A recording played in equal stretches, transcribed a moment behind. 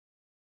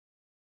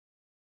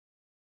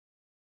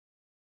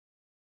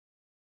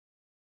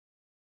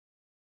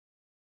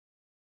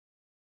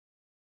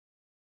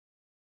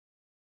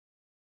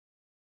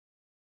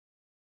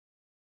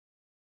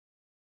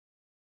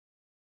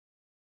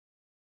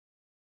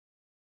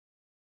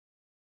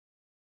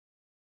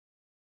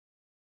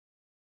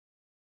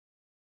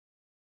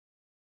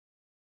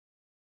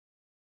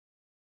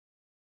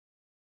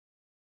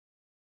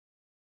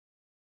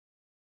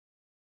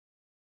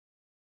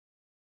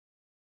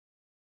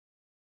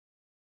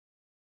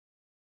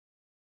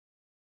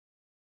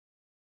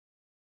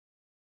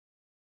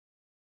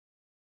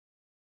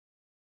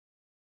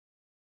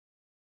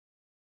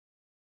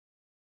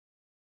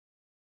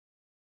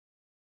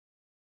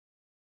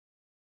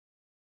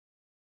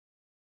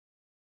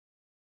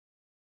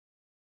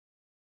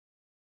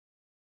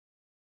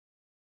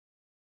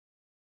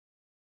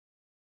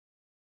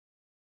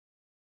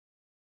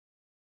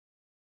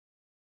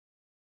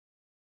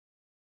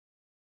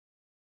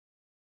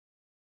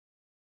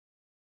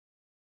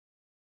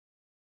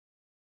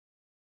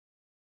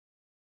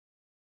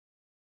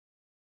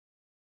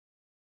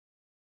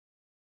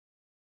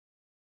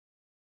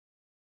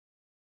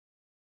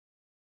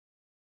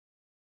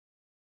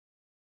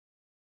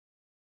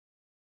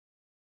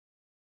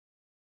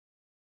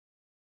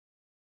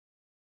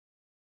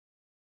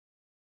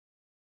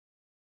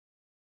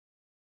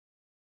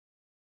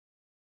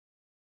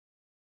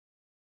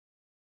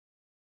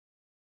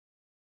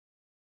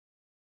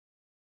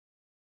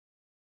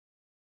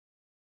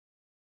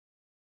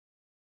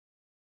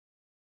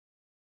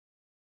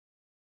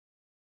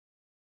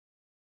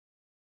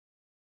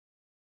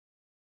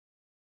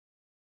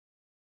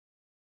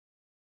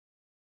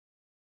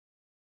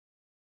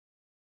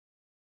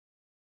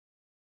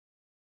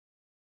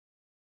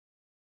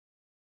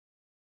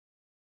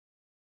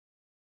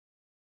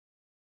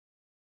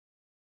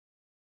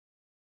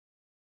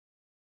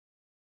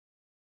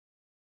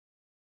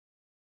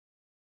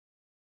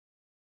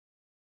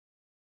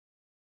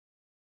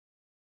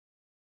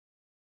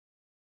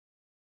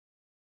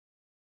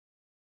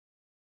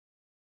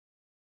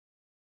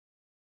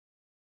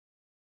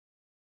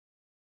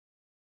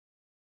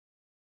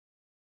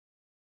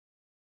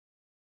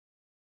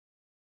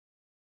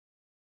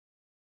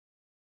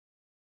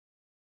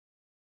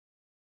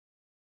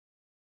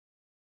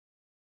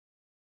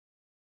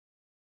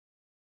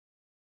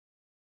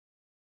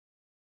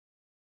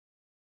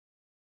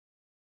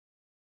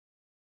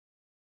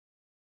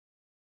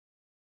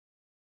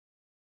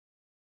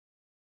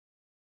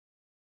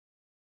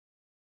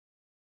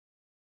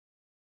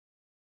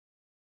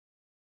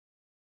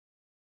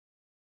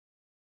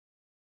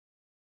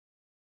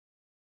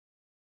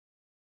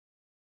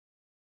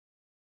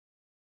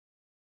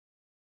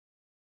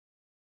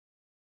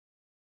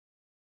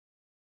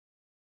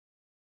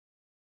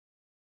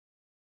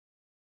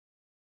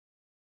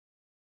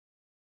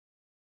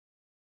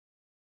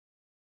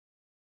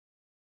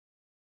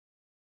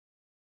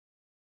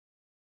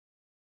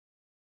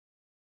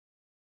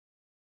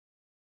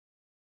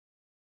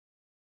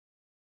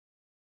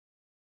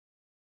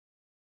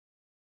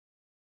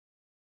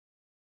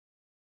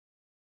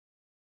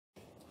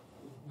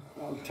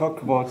I'll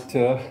talk about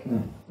the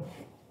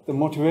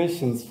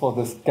motivations for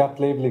this gap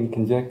labeling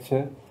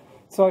conjecture.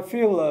 So I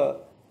feel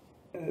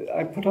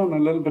I put on a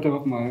little bit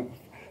of my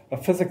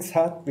physics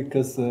hat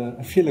because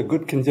I feel a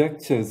good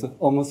conjecture is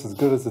almost as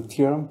good as a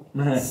theorem.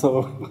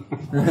 So,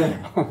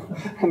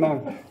 and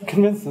I'm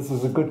convinced this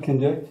is a good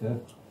conjecture.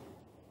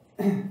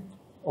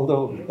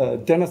 Although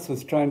Dennis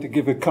was trying to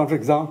give a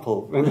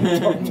counterexample when he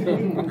talked to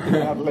him in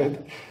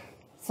Adelaide.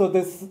 So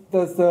there's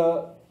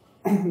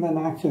then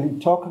actually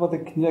talk about the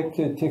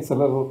conjecture. It takes a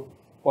little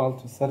while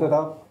to set it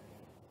up,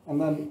 and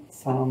then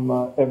some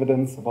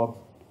evidence about,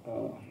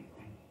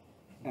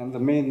 and the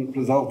main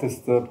result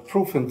is the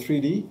proof in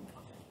 3D.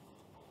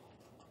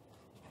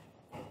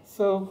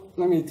 So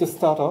let me just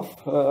start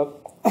off.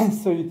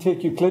 So you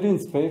take Euclidean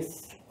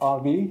space,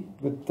 RV,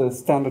 with the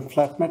standard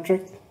flat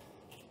metric,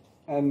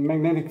 and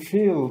magnetic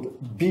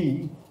field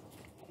B,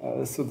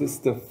 so this is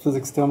the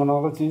physics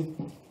terminology.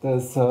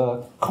 There's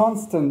a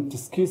constant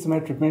skew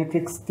symmetric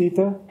matrix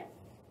theta,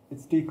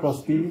 it's D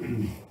cross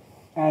B,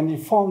 and you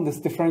form this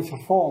differential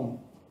form,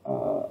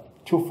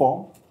 two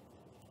form,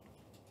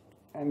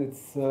 and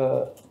it's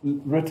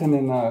written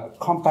in a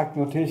compact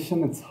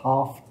notation. It's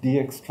half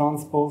dx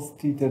transpose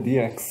theta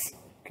dx.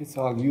 Okay,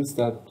 so I'll use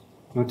that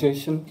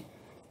notation.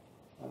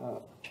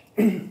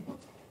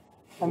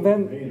 And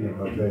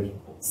then,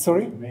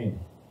 sorry?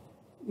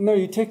 No,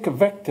 you take a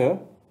vector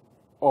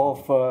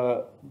of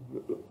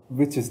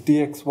which is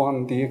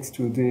dx1,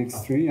 dx2,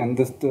 dx3, and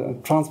this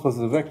transposes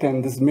a vector,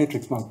 and this is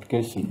matrix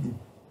multiplication.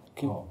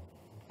 Okay.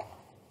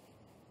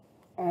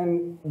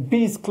 And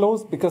B is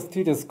closed because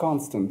theta is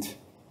constant.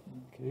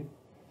 Okay.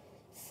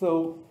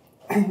 So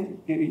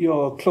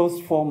your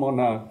closed form on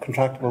a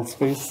contractible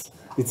space,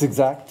 it's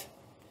exact.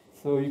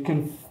 So you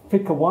can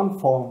pick a one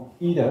form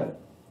eta,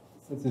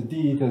 so it's a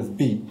d eta is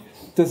B.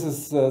 This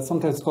is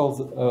sometimes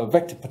called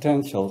vector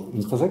potential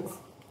in physics.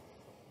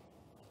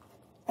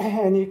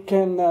 And you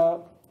can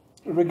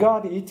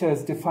regard eta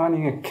as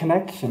defining a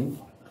connection,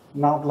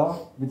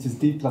 nabla, which is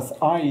d plus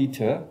I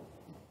eta,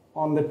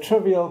 on the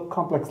trivial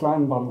complex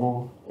line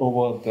bundle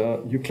over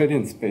the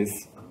Euclidean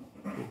space.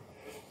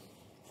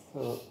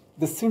 So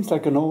this seems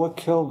like an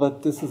overkill,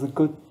 but this is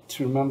good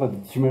to remember the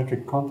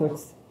geometric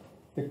context.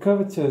 The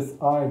curvature is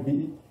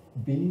IB,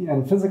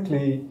 and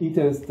physically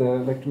eta is the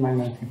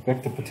electromagnetic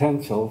vector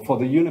potential for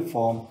the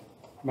uniform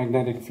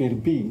magnetic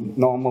field B,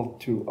 normal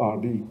to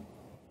RD.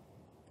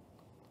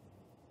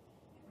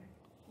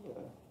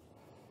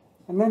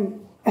 And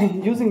then,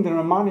 using the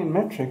Riemannian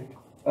metric,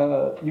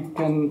 you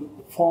can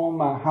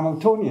form a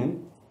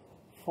Hamiltonian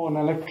for an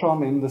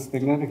electron in this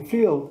magnetic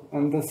field,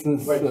 and this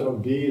is... Wait, so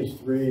D is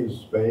 3 is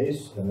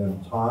space, and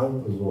then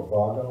time is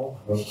orthogonal?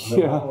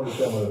 Yeah. I don't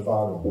understand what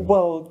orthogonal is.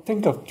 Well,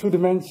 think of 2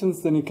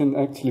 dimensions, then you can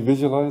actually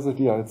visualize it.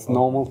 Yeah, it's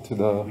normal to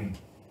the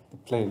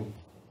plane.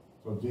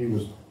 So D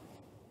was,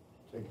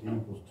 take D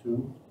equals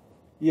 2?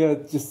 Yeah,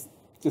 just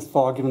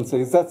for argument's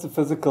sake, that's a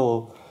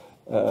physical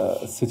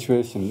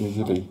situation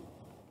usually.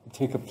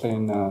 Take a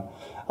plane.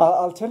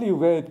 I'll tell you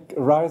where it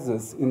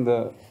arises in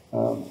the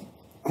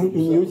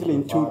usually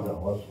in 2.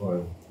 That's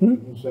why.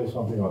 Did you say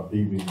something about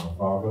D being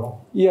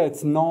orthogonal? Yeah,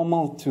 it's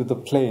normal to the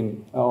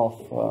plane of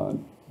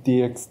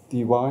dx dy.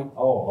 Yeah.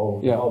 Oh,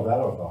 that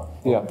orthogonal.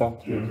 Yeah,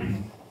 that.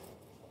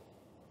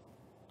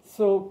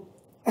 So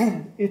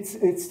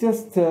it's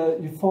just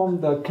you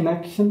form the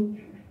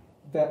connection,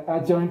 the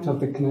adjoint of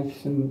the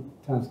connection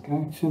times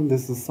connection.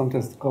 This is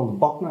sometimes called the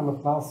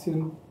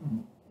Bochner-Laplacian.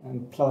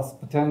 And plus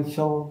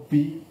potential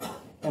V,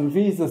 and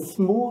V is a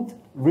smooth,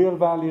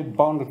 real-valued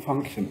bounded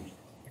function.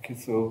 Okay,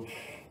 so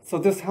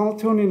this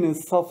Hamiltonian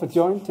is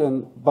self-adjoint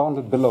and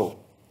bounded below.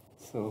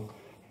 So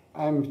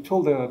I'm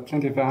told there are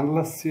plenty of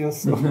analysts here,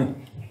 so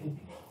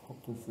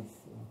hope this is.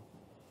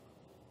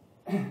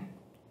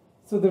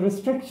 So the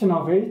restriction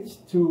of H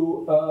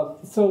to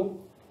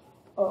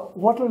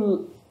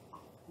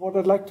what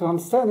I'd like to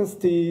understand is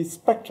the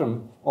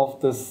spectrum of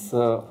this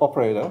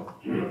operator.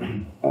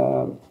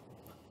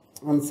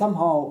 And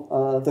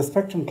somehow the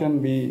spectrum can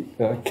be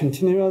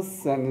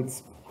continuous and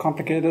it's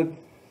complicated.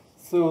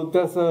 So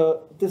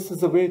this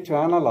is a way to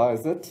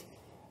analyze it.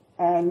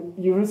 And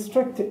you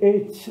restrict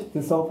H,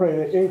 this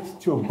operator H,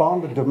 to a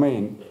bounded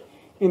domain.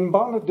 In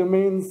bounded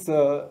domains,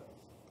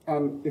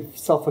 and if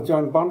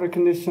self-adjoint boundary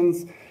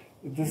conditions,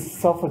 this is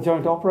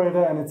self-adjoint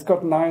operator, and it's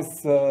got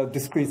nice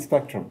discrete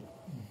spectrum.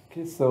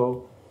 Okay,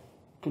 so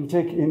you can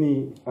take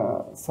any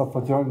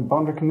self-adjoint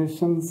boundary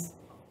conditions,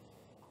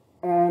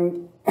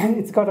 and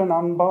it's got an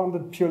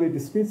unbounded, purely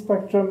discrete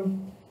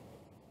spectrum,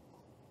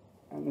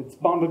 and it's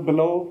bounded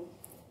below,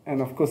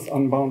 and of course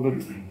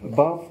unbounded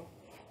above.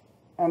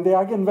 And the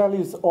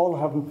eigenvalues all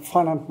have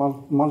finite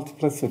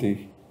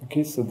multiplicity.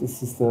 Okay, so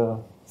this is the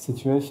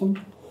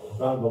situation.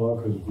 Bound below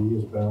because V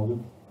is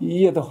bounded?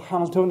 Yeah, the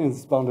Hamiltonian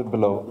is bounded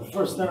below. The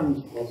first term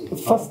is positive. The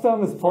first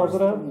term is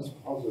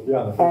positive,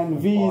 Yeah, and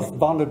V is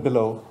bounded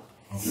below.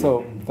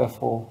 So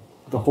therefore,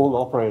 the whole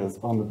operator is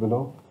bounded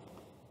below.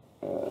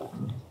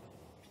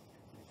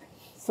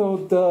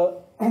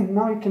 So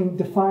now you can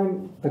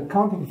define the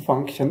counting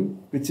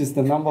function, which is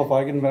the number of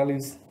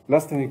eigenvalues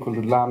less than or equal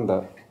to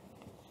lambda.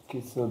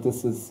 Okay, so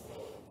this is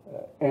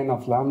n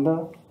of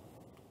lambda.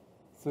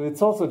 So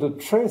it's also the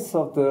trace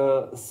of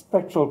the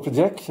spectral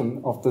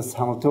projection of this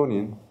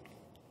Hamiltonian.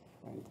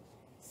 Right?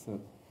 So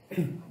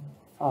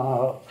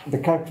the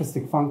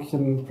characteristic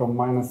function from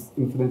minus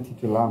infinity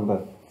to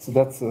lambda. So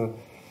that's a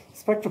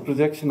spectral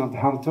projection of the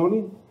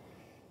Hamiltonian.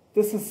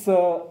 This is,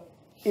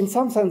 in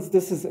some sense,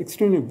 this is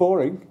extremely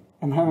boring,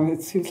 and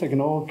it seems like an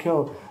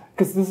overkill,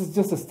 because this is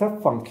just a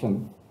step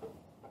function,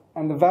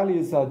 and the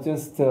values are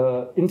just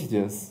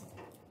integers,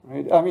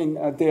 right? I mean,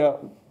 they are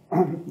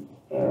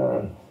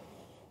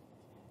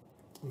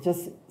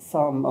just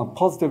some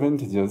positive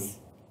integers,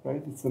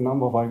 right? It's the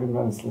number of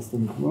eigenvalues less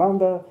than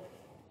lambda,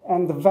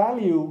 and the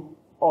value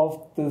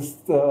of this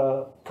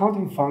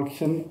counting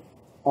function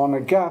on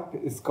a gap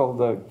is called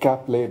the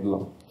gap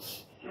labeler.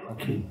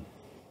 Okay.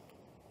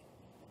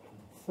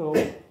 So,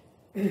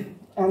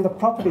 and the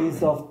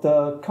properties of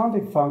the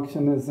counting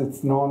function is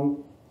it's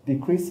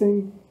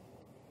non-decreasing.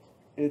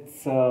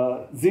 It's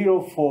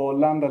 0 for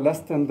lambda less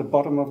than the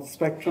bottom of the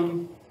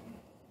spectrum.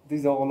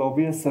 These are all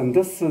obvious, and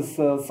this is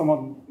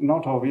somewhat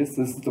not obvious.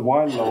 This is the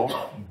while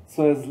law.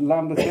 So as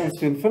lambda tends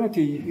to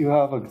infinity, you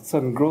have a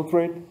certain growth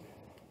rate,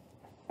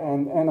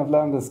 and n of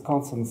lambda is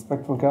constant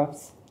spectral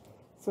gaps.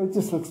 So it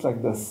just looks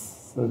like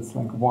this. So it's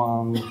like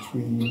 1,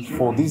 3,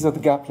 4. These are the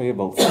gap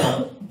labels.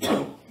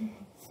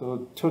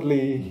 So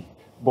totally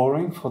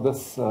boring for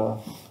this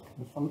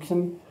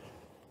function.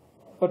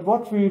 But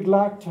what we'd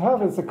like to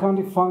have is a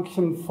counting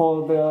function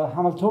for the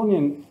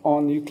Hamiltonian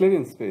on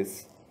Euclidean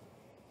space.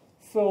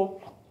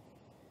 So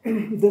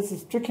this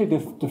is strictly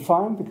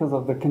defined because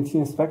of the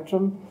continuous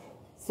spectrum.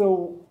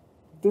 So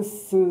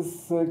this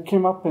is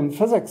came up in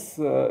physics.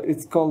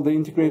 It's called the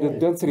integrated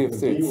density of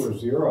states. If v were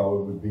 0,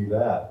 it would be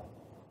that.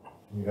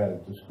 You had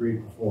it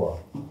discrete before.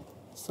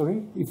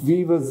 Sorry? If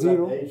v was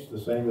 0? Is h the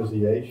same as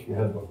the h you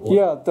had before?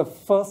 Yeah, the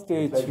first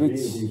h, take which...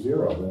 v to be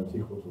 0, then it's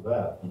equal to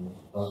that. And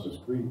it's not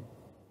discrete.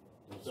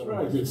 That's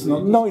right. It's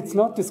not no, it's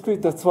not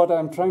discrete. That's what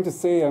I'm trying to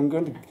say. I'm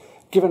going to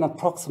give an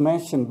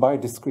approximation by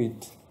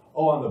discrete.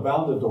 Oh, on the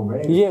bounded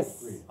domain? Yes.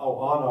 Discrete. Oh,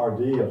 on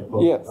RD as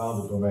opposed yes. to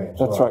bounded domain.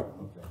 That's Sorry. right.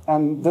 Okay.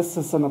 And this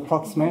is an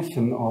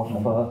approximation of...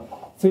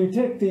 so you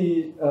take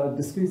the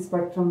discrete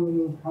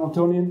spectrum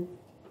Hamiltonian,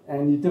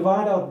 and you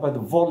divide out by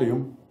the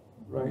volume,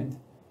 right,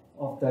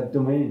 of that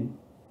domain,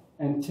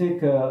 and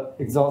take an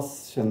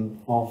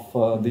exhaustion of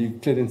the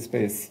Euclidean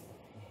space.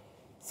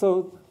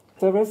 So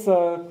there is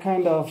a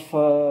kind of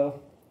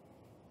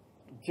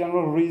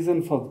general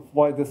reason for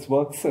why this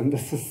works, and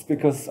this is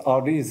because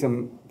RD is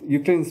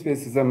Euclidean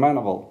space is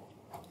amenable,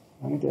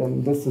 right?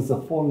 And this is a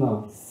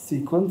Fourier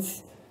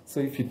sequence. So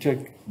if you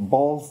take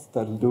balls,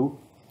 that'll do,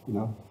 you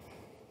know.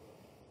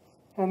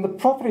 And the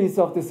properties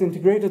of this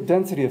integrated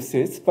density of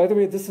states, by the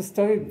way, this was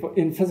studied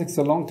in physics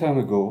a long time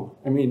ago.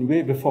 I mean,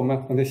 way before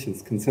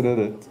mathematicians considered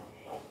it.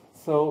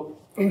 So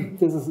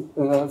this is,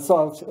 so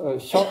I'll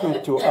shorten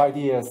it to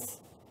IDS.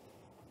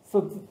 So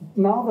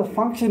now the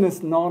function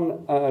is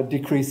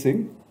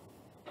non-decreasing,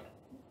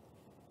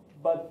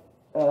 but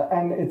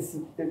and it's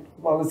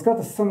got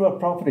the similar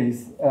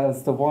properties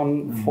as the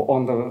one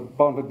on the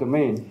bounded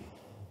domain.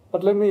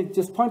 But let me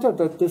just point out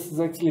that this is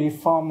actually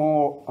far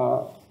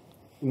more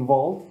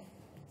involved.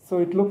 So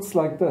it looks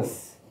like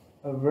this,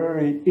 a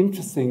very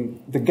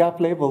interesting, the gap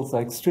labels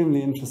are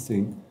extremely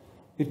interesting.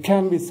 It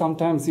can be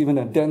sometimes even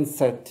a dense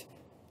set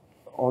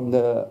on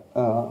the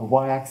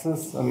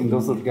y-axis. I mean,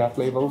 those are the gap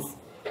labels.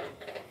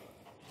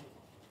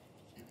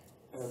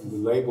 And the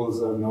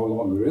labels are no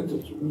longer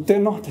integers. They're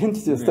not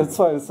integers, that's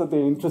why it's so they're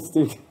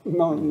interesting.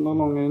 No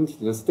longer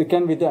integers. They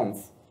can be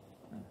dense,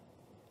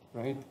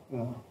 right?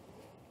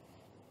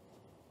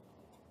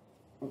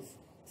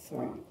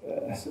 Sorry.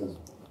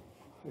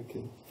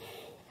 Okay.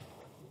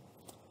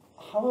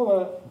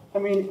 However, I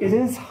mean, it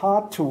is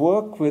hard to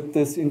work with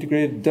this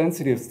integrated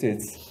density of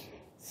states.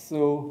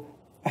 So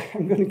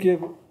I'm going to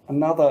give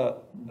another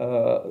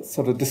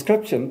sort of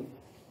description,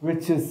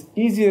 which is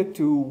easier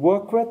to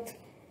work with,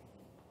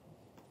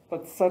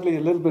 but sadly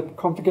a little bit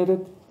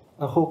complicated.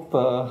 I hope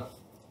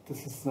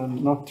this is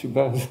not too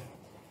bad.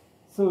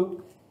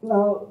 So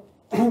now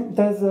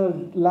there's a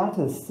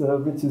lattice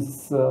which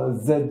is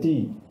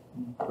ZD,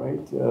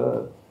 right,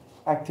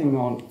 acting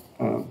on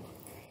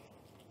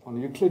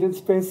Euclidean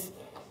space,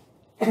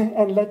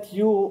 and let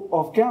U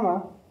of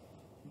gamma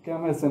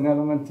is an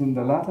element in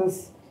the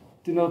lattice,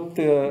 denote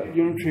the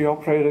unitary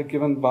operator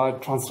given by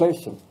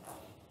translation.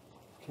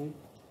 Okay.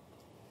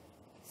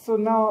 So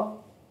now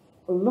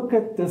look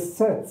at this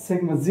set,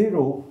 sigma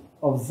 0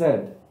 of Z.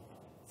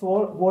 So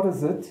what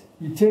is it?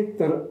 You take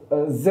the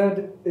Z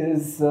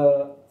is,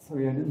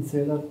 sorry, I didn't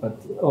say that,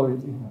 but, oh,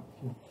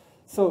 yeah.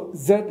 So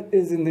Z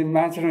is in the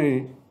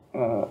imaginary,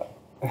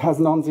 has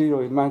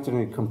non-zero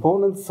imaginary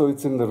components, so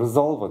it's in the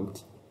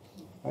resolvent,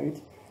 right?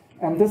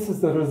 And this is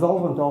the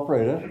resolvent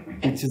operator,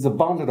 which is a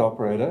bounded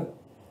operator,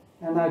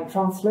 and I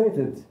translate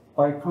it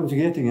by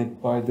conjugating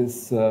it by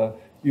this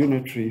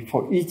unitary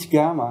for each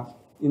gamma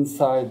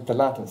inside the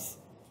lattice.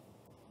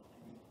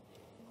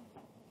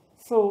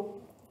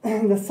 So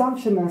the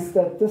assumption is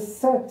that this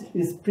set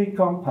is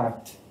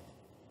pre-compact.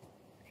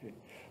 Okay.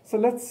 So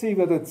let's see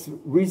whether it's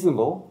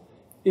reasonable.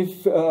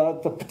 If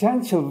the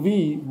potential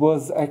V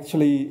was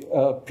actually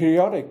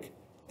periodic,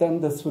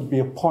 then this would be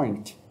a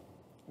point,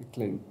 I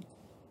claim,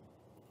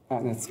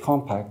 and it's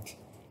compact.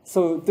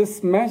 So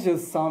this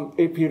measures some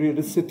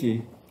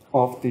aperiodicity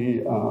of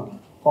the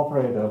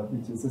operator,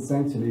 which is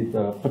essentially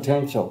the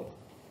potential.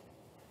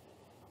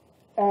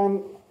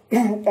 And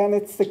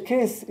it's the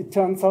case, it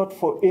turns out,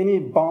 for any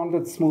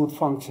bounded smooth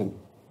function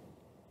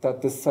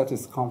that this set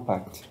is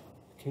compact.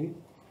 Okay?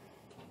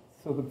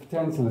 So the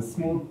potential is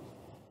smooth.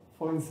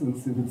 For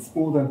instance, if it's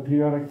smooth and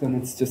periodic, then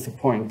it's just a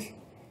point.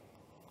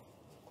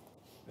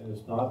 And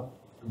it's not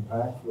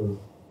compact for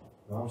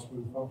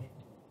non-smooth function?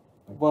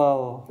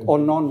 Well, or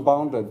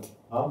non-bounded.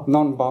 Huh?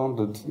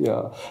 Non-bounded,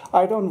 yeah.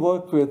 I don't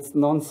work with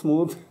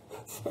non-smooth.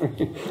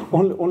 Sorry.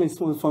 Only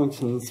smooth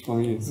functions for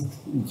me is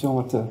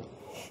geometry.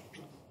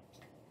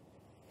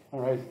 All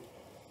right.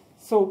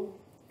 So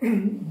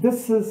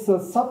this is a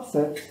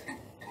subset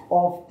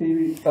of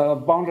the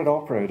bounded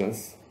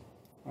operators,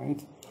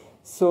 right?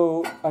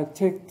 So I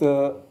take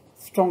the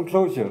strong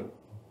closure,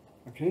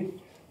 okay?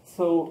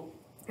 So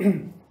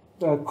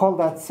call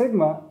that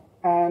sigma,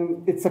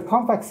 and it's a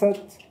compact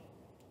set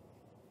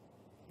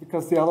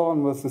because the other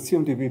one was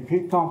assumed to be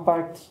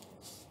pre-compact.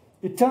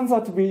 It turns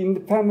out to be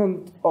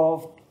independent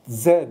of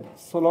Z,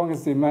 so long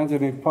as the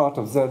imaginary part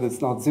of Z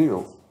is not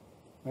 0,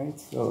 right?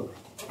 So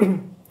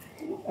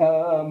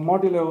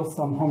modulo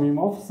some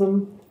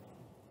homomorphism,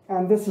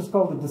 and this is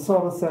called the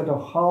disorder set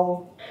of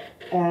Hull,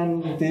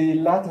 and the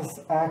lattice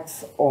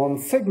acts on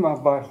sigma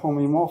by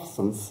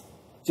homomorphisms,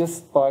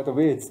 just by the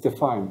way it's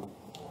defined,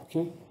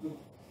 okay?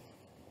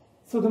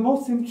 So the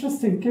most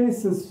interesting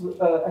case is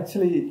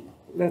actually,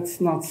 let's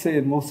not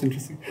say most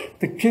interesting.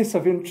 The case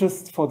of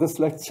interest for this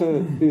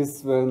lecture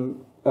is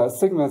when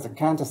sigma is a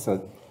Cantor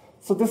set.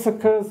 So this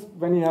occurs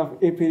when you have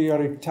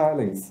aperiodic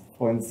tilings,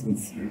 for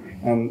instance.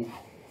 And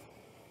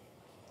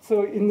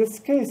so in this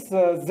case,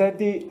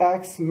 ZD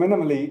acts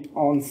minimally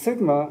on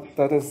sigma,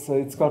 that is,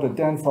 it's got a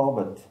dense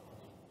orbit.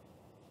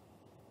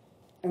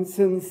 And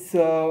since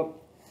the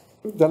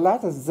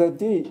lattice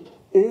ZD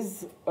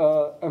is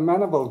a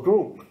amenable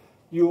group,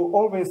 you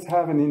always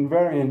have an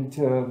invariant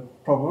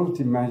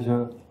probability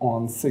measure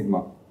on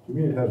sigma. You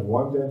mean it has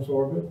one dense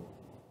orbit?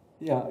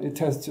 Yeah, it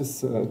has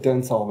just a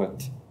dense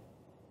orbit.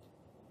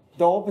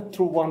 The orbit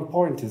through one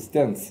point is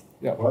dense.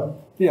 Yeah. What?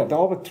 Yeah, the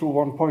orbit through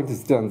one point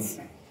is dense.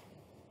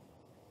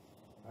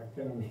 I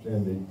can't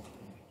understand the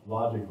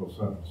logical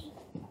sense.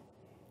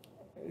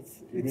 It's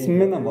You mean every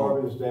minimal.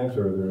 orbit is dense,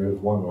 or there is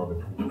one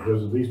orbit?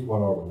 There's at least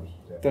one orbit which is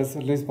dense. There's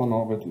at least one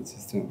orbit which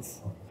is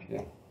dense.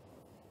 Yeah.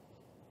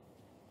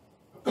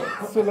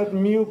 So let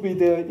mu be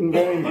the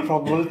invariant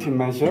probability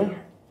measure.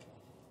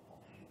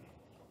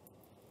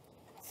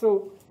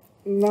 So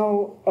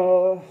now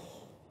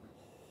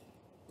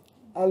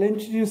I'll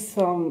introduce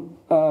some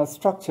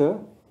structure,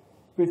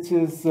 which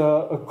is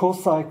a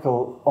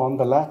cocycle on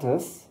the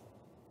lattice.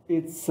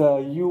 It's a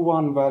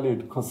U1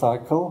 valued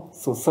cocycle,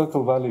 so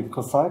circle valued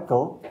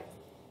cocycle.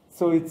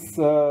 So it's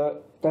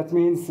that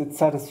means it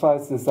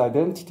satisfies this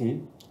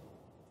identity.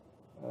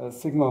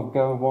 Sigma of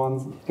gamma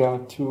 1,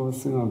 gamma 2,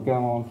 sigma of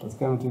gamma 1 plus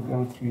gamma 2,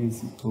 gamma 3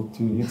 is equal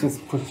to, you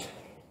just put,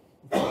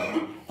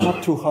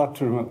 not too hard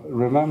to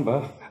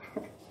remember.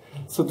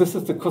 So this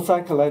is the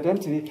cocycle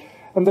identity.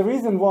 And the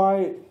reason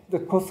why the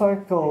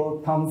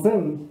cocycle comes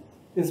in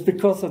is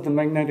because of the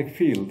magnetic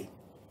field.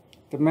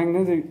 The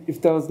magnetic,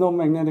 if there was no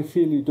magnetic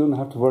field, you don't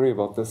have to worry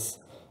about this.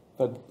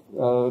 But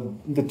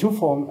the two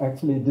form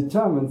actually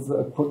determines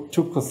a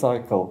two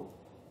cocycle.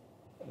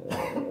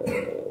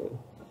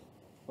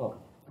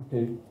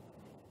 Okay.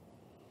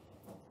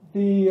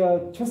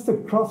 The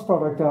twisted cross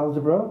product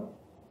algebra.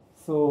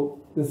 So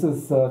this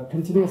is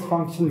continuous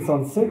functions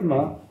on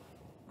sigma.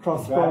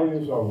 Cross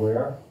Values are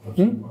where?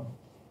 Sigma?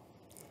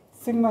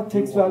 Sigma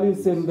takes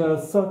values in the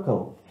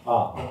circle.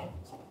 Ah.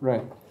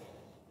 Right.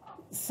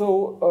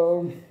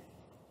 So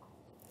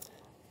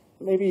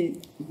maybe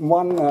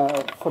one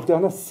for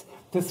Dennis,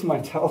 this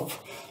might help.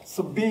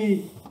 So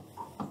B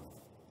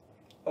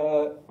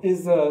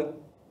is a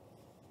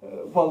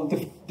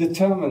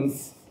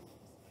determines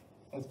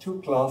a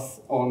two class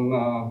on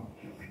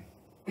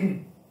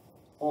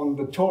on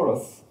the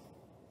torus,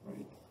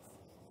 right?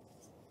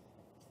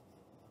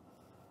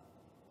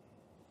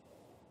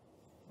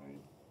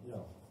 Yeah.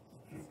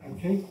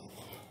 Okay.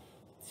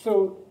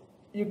 So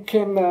you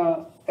can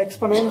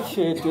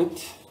exponentiate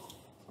it,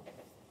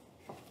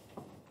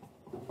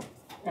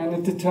 and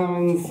it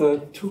determines a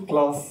two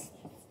class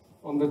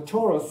on the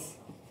torus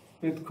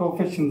with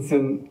coefficients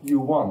in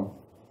U1.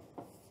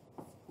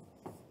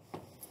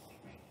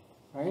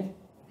 Right?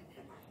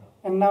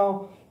 And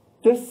now,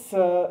 this,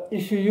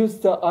 if you use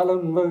the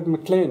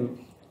Eilenberg-MacLane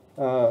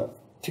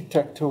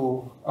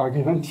tic-tac-toe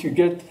argument, you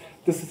get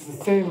this is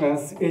the same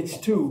as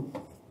H2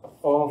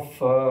 of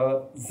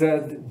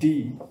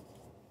ZD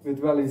with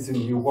values in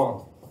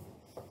U1.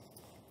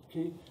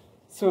 Okay?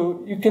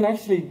 So you can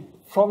actually,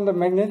 from the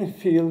magnetic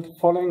field,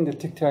 following the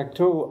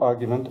tic-tac-toe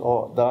argument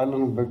or the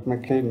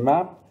Eilenberg-MacLane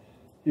map,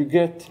 you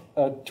get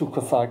a two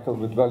cocycle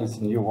with values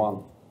in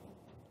U1.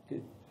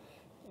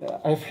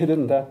 I've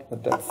hidden that,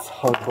 but that's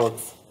how it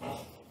works.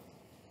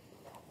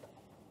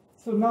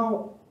 So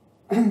now,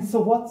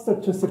 so what's the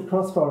twisted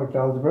cross-product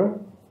algebra?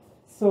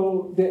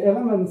 So the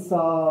elements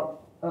are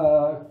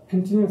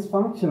continuous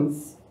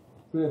functions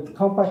with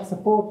compact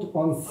support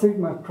on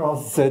sigma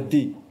cross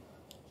ZD.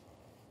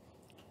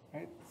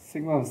 Right?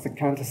 Sigma was the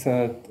counter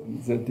set,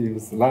 and ZD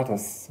was the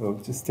lattice. So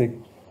just take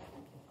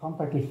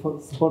compactly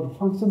supported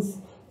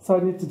functions. So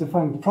I need to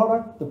define the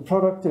product. The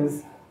product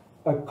is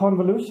a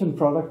convolution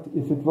product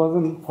if it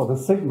wasn't for the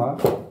sigma.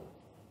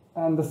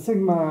 And the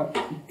sigma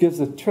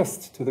gives a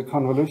twist to the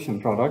convolution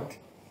product.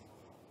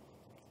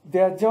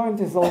 The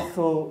adjoint is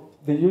also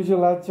the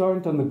usual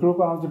adjoint on the group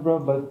algebra,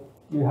 but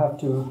you have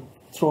to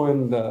throw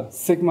in the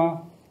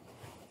sigma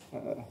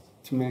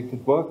to make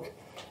it work.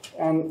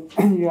 And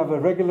you have a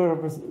regular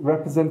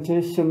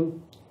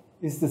representation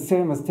is the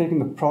same as taking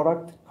the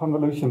product,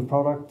 convolution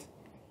product.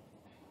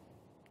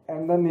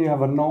 And then you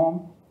have a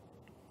norm.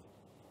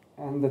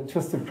 And the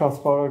twisted cross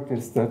product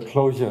is the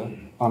closure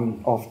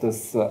of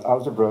this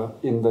algebra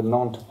in the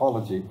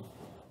non-topology.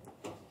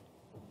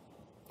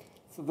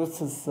 So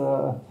this is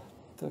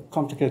the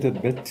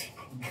complicated bit.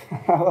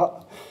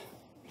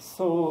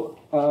 So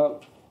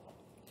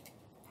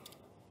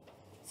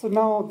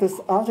now this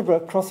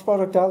algebra,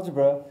 cross-product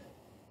algebra,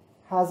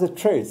 has a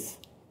trace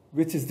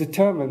which is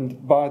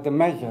determined by the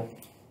measure.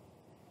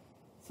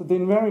 So the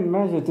invariant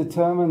measure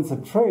determines a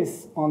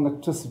trace on the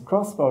twisted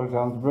cross-product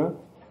algebra.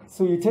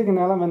 So you take an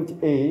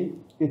element A,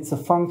 it's a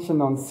function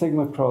on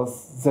sigma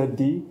cross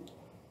ZD,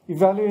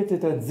 evaluate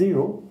it at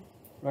 0,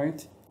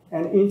 right,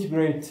 and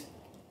integrate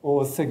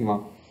over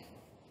sigma.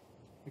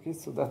 Okay,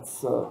 so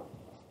that's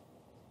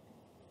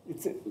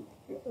it's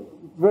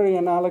very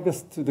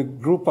analogous to the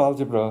group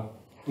algebra,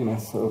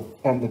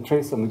 and the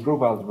trace on the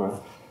group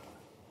algebra.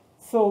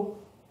 So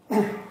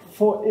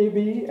for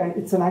AB, and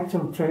it's an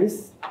actual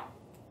trace.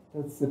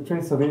 That's the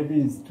trace of AB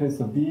is trace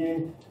of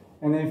BA.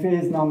 And if A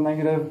is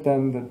non-negative,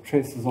 then the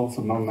trace is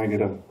also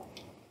non-negative.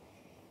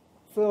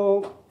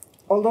 So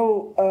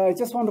although I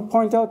just want to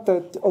point out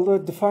that although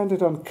it defined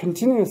it on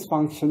continuous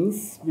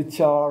functions, which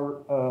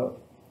are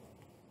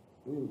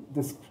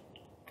this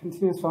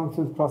continuous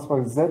functions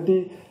cross-product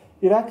ZD,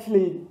 it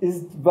actually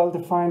is well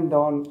defined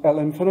on L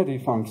infinity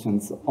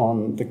functions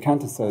on the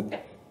Cantor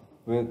set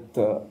with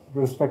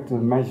respect to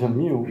the measure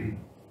mu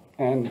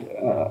and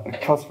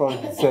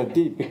cross-product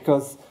ZD,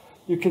 because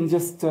you can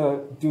just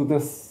do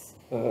this.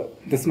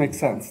 This makes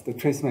sense. The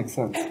trace makes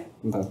sense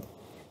in that.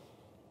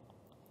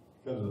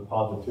 Because of the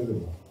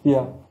positivity. Yeah.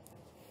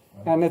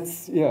 Right. And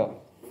it's,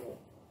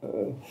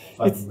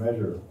 like it's,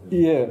 measure is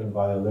given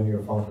by a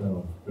linear function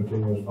of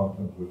continuous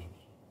functions, which is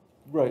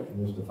right.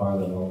 is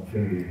defined on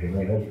infinity to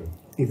measure.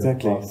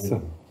 Exactly.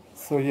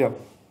 So yeah.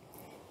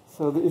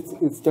 So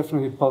it's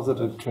definitely a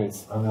positive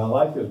trace. I mean, I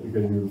like this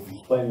because you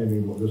explained to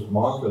me this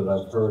mantra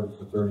that I've heard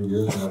for 30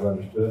 years and I've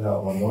understood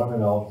how Neumann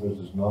analysis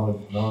is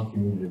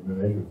non-commutative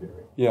measure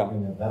theory. Yeah.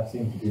 And that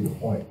seems to be the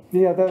point.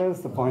 Yeah, that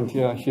is the point,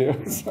 yeah, here.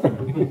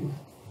 Sorry.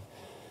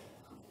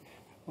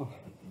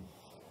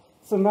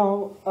 So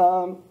now,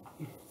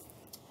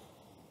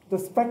 the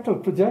spectral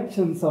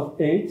projections of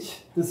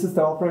H, this is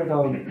the operator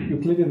on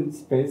Euclidean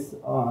space,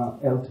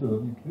 L2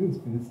 of Euclidean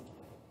space.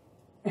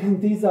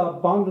 These are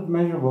bounded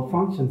measurable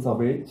functions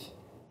of H.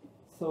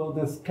 So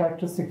this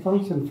characteristic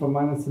function from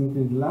minus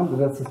infinity to lambda,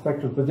 that's a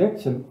spectral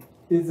projection,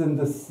 is in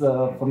this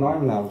von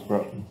Neumann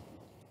algebra,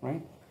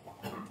 right?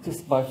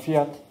 Just by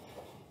fiat.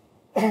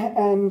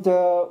 And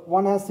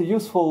one has the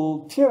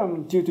useful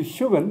theorem due to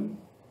Schubin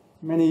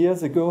many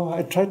years ago.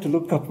 I tried to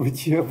look up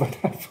which year, but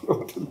I've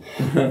forgotten.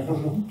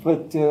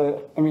 But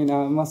I mean,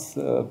 I must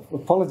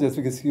apologize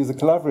because he was a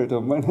collaborator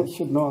of mine. I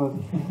should know it.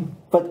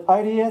 But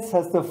IDS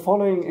has the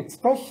following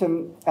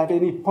expression at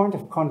any point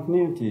of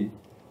continuity.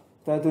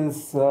 That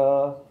is,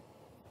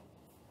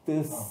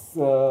 this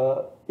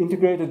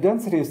integrated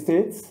density of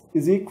states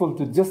is equal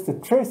to just the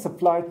trace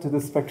applied to the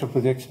spectral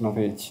projection of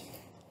H.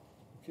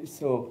 Okay,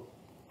 so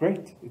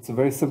great. It's a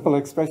very simple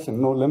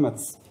expression, no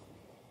limits.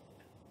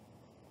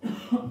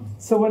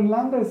 So when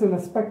lambda is in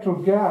a spectral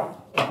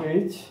gap of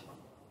H,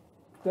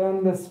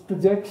 then this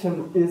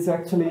projection is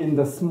actually in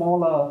the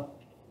smaller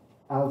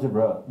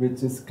algebra,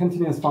 which is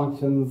continuous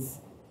functions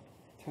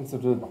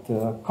tensor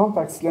with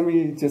compacts. Let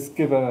me just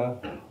give a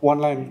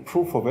one-line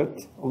proof of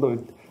it, although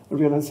I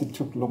realize it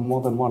took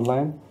more than one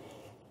line.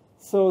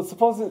 So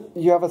suppose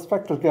you have a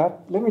spectral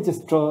gap. Let me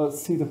just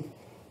see the...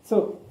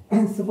 So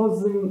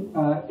supposing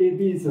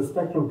AB is a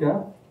spectral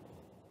gap,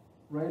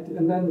 right?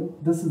 And then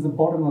this is the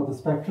bottom of the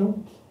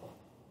spectrum,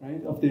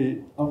 right, of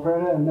the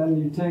operator, and then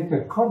you take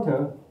a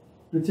contour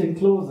which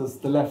encloses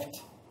the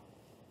left,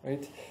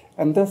 right?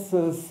 And this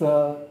is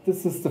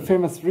the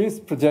famous Rees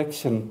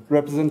projection,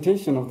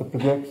 representation of the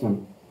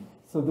projection.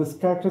 So this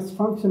characteristic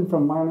function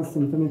from minus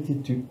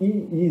infinity to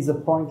E is a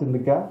point in the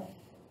gap,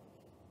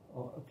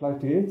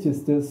 applied to H,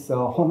 is this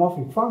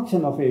homomorphic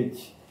function of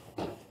H.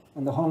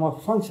 And the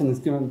homomorphic function is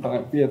given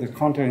via the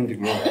contour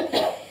integral.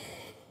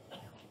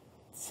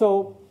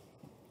 So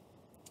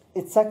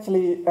it's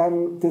actually,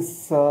 and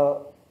this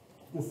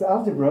this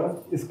algebra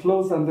is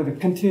closed under the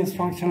continuous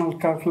functional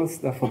calculus.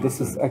 Therefore, this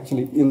is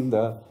actually in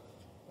the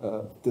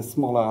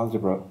smaller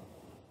algebra.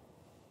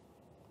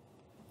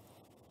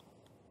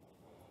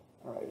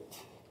 All right.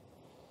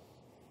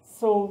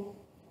 So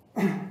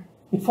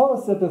it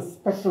follows that the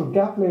spectral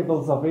gap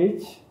labels of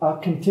H are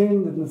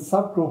contained in the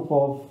subgroup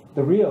of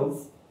the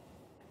reals,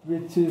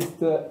 which is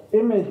the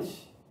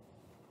image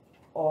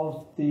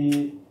of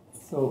the.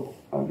 So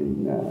I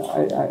mean,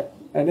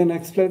 I didn't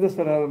explain this,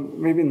 but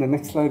maybe in the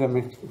next slide I'm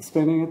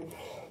explaining it.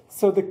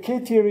 So the K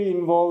theory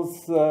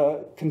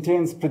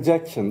contains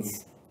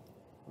projections,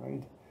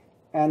 right?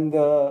 And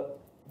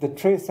the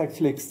trace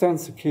actually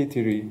extends to K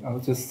theory. I'll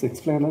just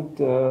explain it.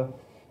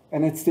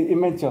 And it's the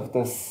image of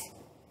this.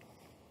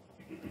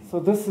 So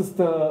this is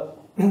so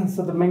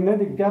the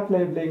magnetic gap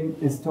labeling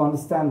is to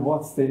understand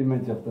what's the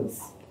image of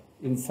this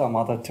in some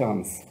other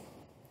terms.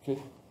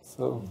 Okay,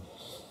 so.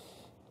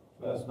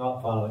 That's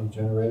not finally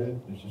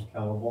generated, it's just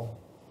countable?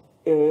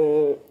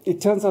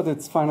 It turns out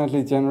it's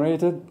finitely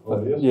generated.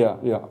 Oh, it is?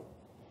 Yeah.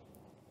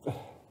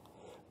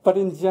 But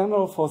in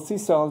general, for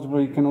C-star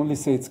algebra, you can only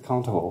say it's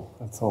countable.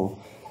 That's all.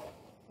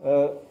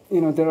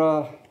 There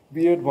are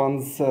weird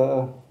ones,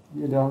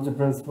 weird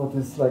algebras, what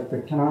is like the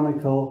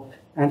canonical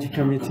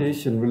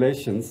anti-commutation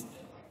relations.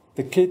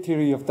 The K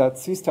theory of that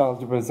C-star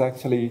algebra is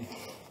actually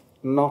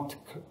not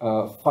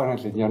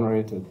finitely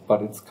generated,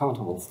 but it's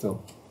countable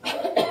still.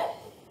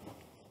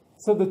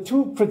 So the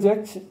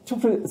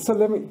so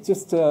let me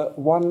just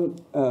one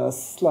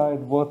slide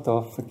worth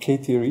of K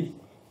theory.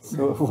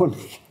 So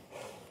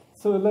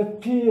let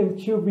P and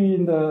Q be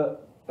in the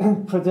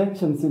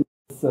projections in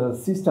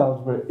this C-star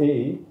algebra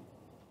A.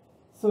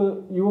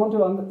 So you want to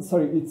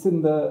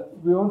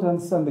we want to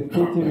understand the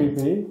K theory of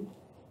A.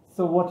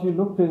 So what you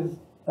look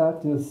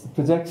at is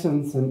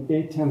projections in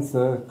A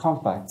tensor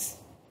compacts,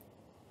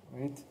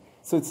 right?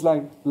 So it's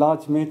like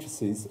large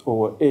matrices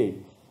over A.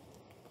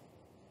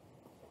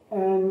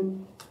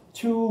 And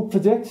two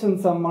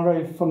projections are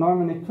Murray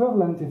phenomenon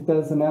equivalent if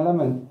there's an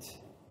element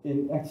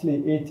in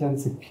actually A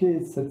tensor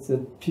K such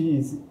that P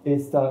is A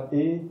star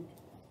A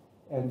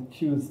and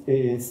Q is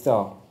A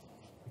star.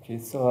 Okay,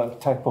 so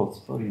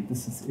typos, sorry,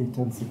 this is A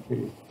tensor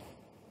K.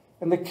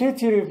 And the K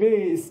theory of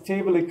A is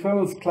stable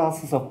equivalence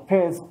classes of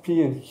pairs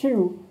P and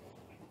Q,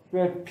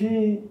 where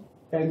P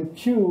and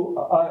Q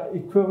are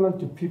equivalent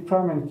to P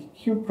prime and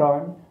Q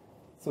prime,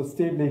 so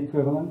stably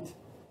equivalent.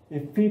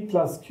 If P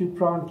plus Q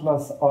prime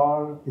plus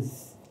R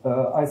is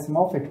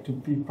isomorphic to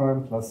P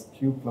prime plus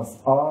Q plus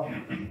R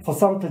for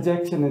some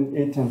projection in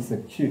A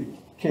tensor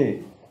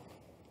K.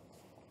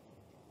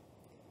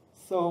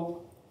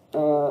 So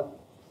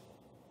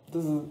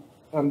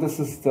this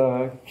is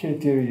the K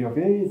theory of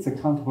A. It's a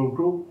countable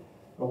group.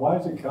 But why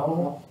is it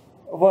countable?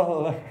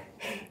 Well,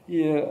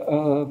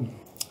 yeah.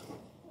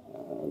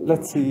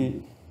 Let's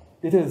see.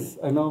 It is,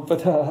 I know,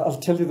 but I'll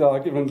tell you the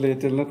argument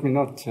later. Let me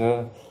not.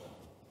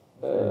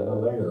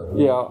 Later.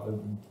 Yeah.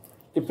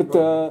 But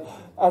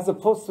as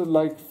opposed to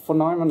like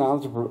phenomenon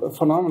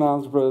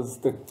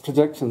algebras, the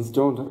projections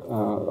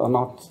are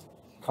not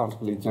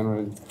countably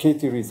generated. K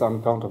theory is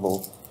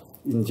uncountable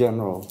in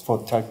general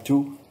for type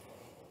 2.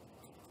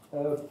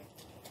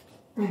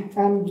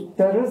 And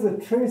there is a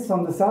trace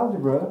on this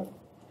algebra.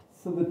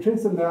 So the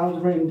trace in the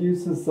algebra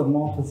induces the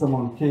morphism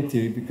on K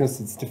theory because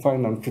it's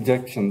defined on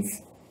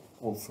projections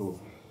also.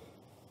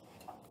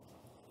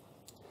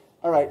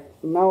 All right,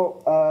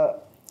 now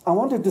I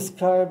want to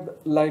describe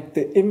like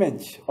the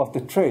image of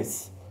the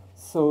trace.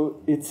 So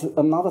it's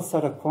another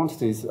set of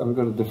quantities I'm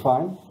going to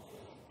define.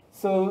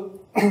 So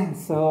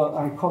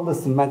I call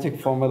this the magic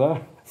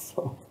formula.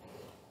 So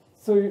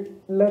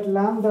let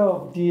lambda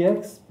of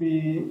dx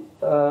be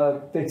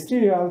the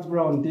exterior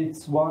algebra on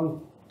dx1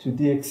 to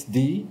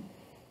dxd,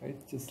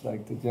 right? Just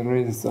like the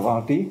generators of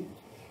RD.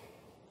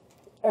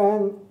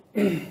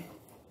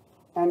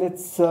 And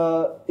it's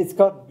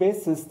got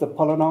basis the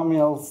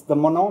monomials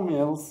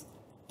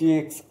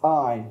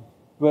dxi,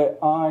 where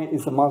I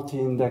is a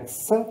multi-index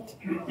set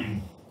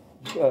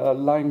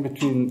lying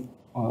between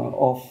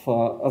of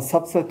a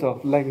subset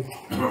of length.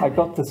 I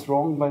got this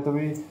wrong, by the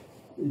way.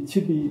 It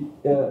should be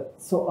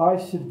so I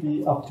should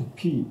be up to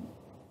P.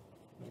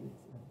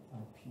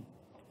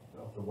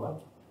 Up to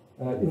what?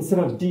 Instead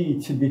of D,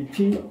 it should be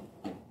P.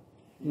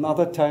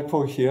 Another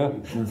typo here,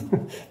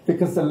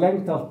 because the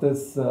length of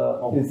this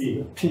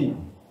is P,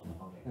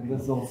 and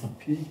this is also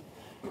P.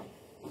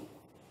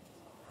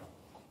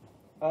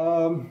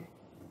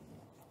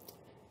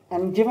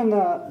 And given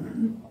a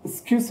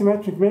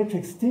skew-symmetric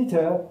matrix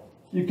theta,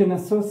 you can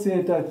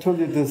associate, I told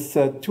you, this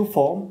two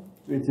form,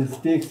 which is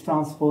dx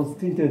transpose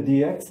theta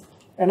dx,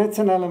 and it's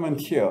an element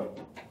here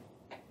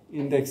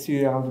in the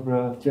exterior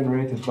algebra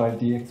generated by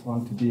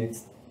dx1 to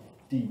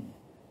dxd.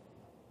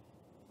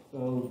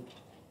 So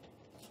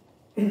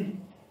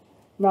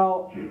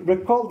now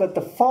recall that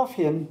the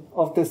Pfaffian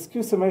of the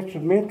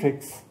skew-symmetric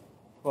matrix,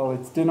 well,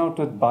 it's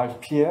denoted by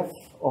Pf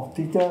of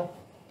theta.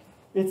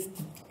 It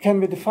can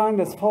be defined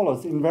as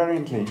follows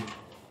invariantly.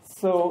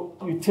 So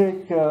you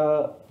take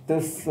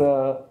this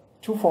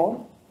two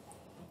form,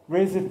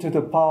 raise it to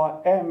the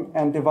power m,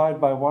 and divide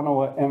by 1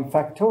 over m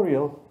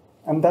factorial,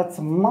 and that's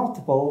a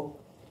multiple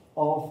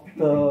of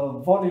the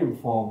volume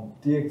form,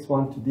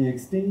 dx1 to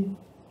dxd,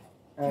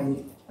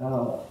 and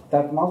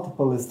that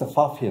multiple is the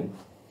Pfaffian.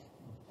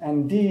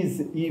 And d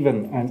is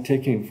even, I'm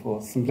taking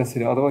for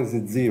simplicity, otherwise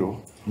it's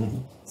 0.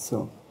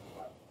 So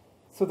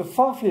the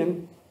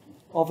Pfaffian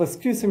of a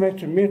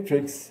skew-symmetric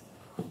matrix,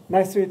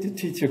 nice way to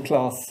teach your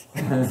class.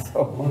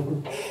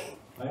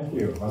 Thank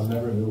you. I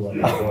never knew what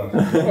that was.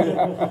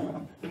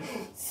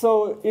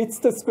 So it's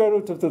the square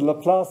root of the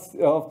Laplace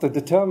of the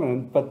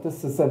determinant, but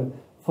this is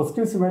for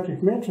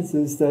skew-symmetric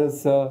matrices,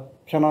 there's a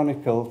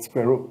canonical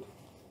square root.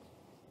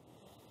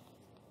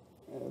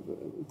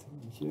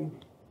 Here.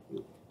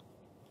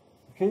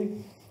 Okay,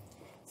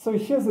 so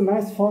here's a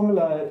nice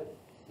formula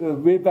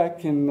way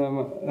back in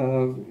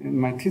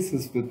my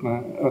thesis with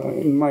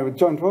in my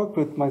joint work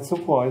with my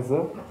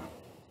supervisor.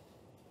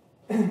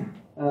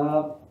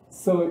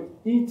 So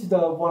e to the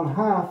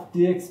 1/2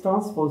 dx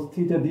transpose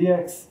theta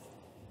dx,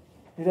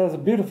 it has a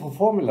beautiful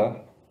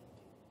formula.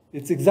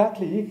 It's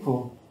exactly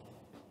equal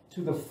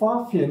to the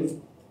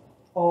Pfaffian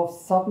of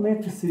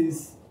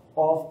submatrices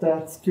of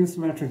that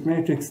skew-symmetric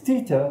matrix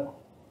theta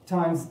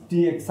times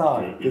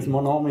dxi, this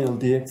monomial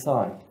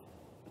dxi.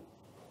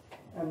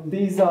 And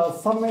these are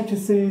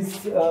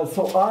submatrices,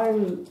 so I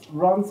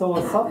runs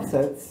over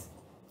subsets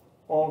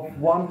of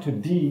 1 to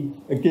d.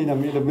 Again, I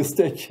made a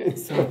mistake here.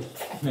 So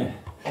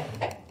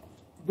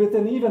with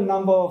an even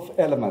number of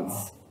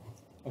elements.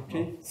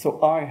 Okay, so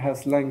I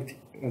has length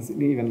as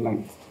an even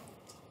length.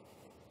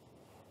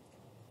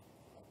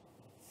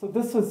 So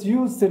this was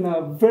used in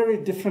a very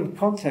different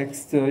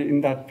context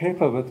in that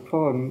paper with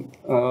Cohen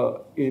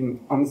in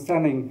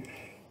understanding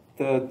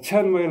the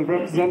Chen-Weil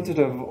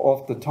representative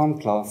of the Thom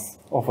class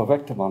of a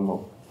vector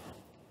bundle.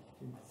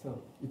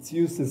 So it's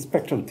used in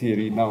spectral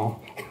theory now.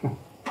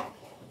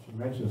 You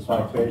mentioned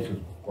citations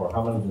before.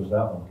 How many does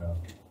that one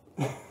count?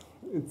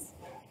 It's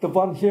the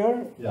one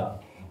here. Yeah.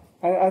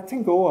 I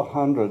think over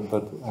 100,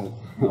 but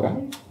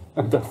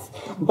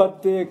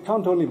but they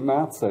count only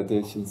math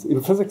citations.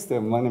 In physics, there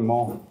are many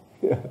more.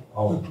 Yeah.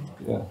 Oh.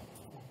 Yeah.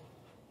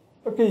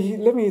 Okay,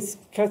 let me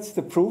sketch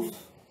the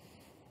proof.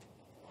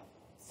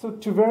 So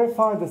to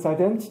verify this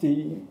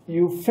identity,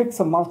 you fix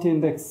a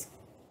multi-index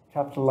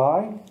capital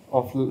I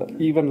of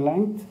even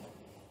length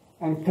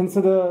and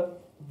consider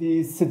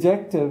the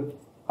surjective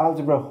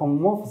algebra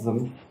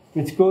homomorphism,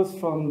 which goes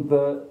from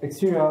the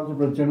exterior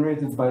algebra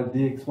generated by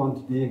dx1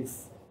 to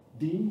dxd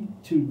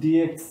to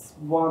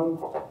dx1,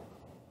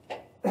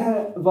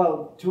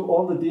 well, to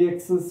all the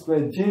dx's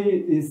where j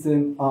is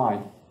in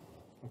I.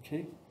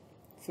 Okay,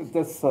 so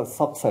that's a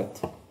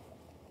subset.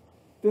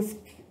 This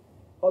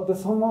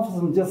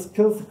homomorphism just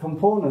kills the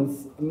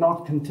components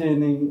not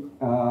containing,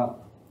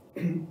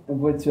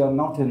 which are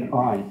not in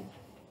I.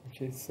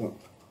 Okay, so.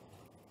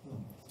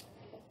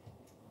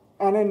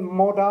 And in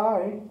mod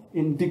I,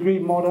 in degree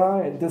mod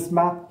I, this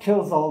map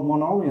kills all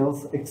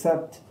monomials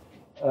except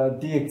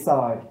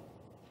dxi.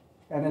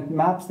 And it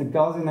maps the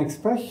Gaussian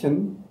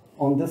expression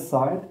on this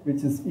side,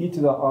 which is e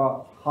to the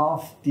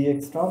half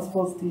dx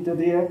transpose theta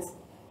dx,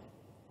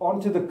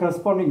 onto the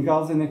corresponding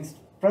Gaussian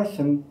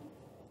expression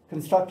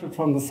constructed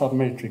from the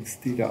submatrix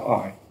theta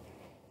I.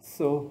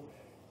 So,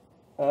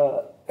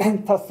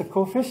 thus the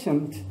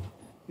coefficient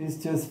is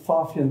just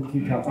Pfaffian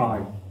theta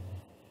I.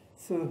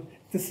 So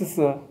this is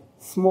a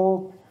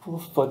small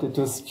proof, but it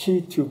was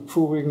key to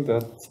proving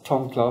that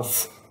Thom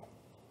class.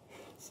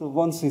 So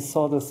once we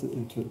saw this,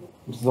 it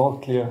was all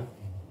clear.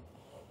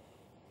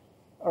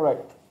 All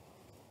right.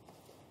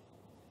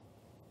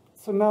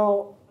 So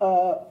now,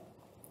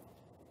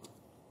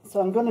 so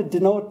I'm going to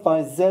denote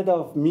by z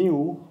of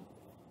mu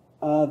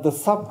the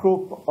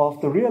subgroup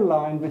of the real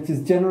line, which is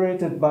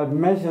generated by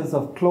measures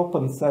of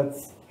Klopen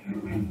sets,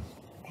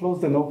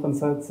 closed and open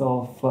sets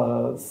of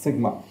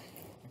sigma.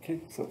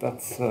 Okay, so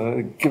that's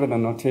given a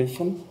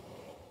notation.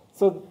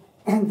 So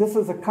this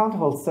is a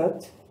countable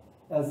set,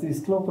 as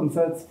these Klopen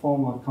sets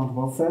form a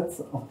countable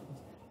sets.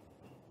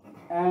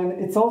 And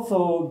it's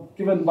also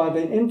given by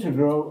the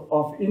integral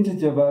of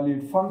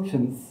integer-valued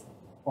functions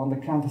on the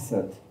Cantor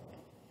set.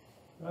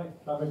 Can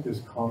I make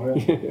this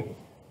comment? You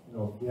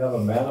know, if you have a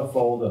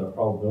manifold and a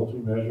probability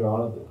measure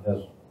on it that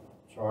has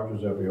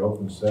charges every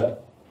open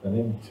set, then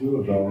any two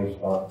of those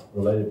are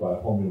related by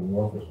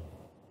homeomorphism.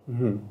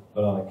 Mm-hmm.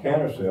 But on a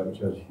Cantor set, which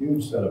has a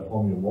huge set of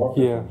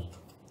homeomorphisms,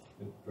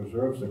 it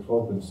preserves the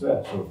Klopen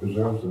set, so it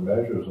preserves the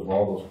measures of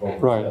all those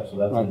Klopen sets. So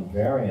that's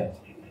invariant,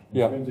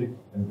 intrinsic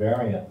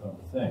invariant of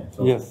the thing.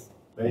 So it's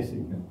basic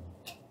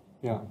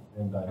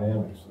in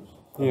dynamics.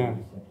 So you're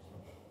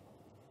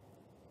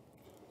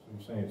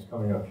saying it's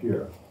coming up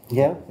here?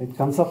 Yeah, it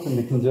comes up in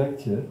the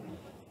conjecture.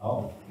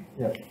 Oh.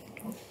 Yeah.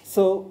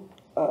 So,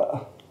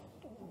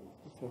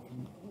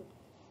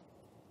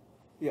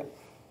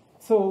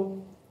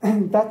 so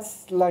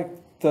that's like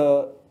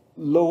the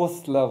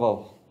lowest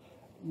level.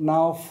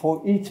 Now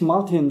for each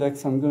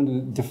multi-index, I'm going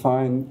to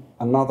define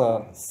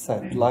another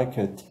set like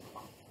it.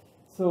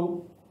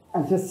 So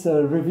and just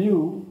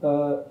review,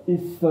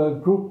 if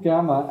group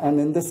gamma, and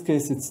in this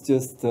case it's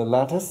just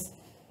lattice,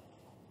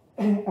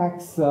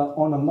 acts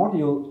on a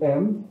module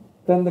M,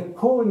 then the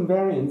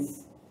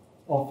co-invariants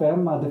of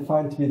M are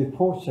defined to be the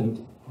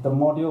quotient, the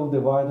module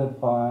divided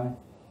by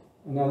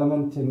an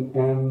element in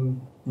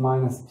M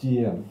minus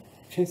GM.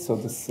 Okay, so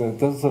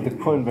those are the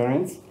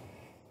co-invariants.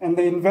 And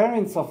the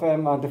invariants of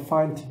M are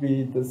defined to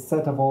be the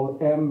set of all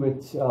M,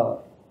 which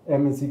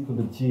M is equal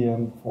to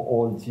GM for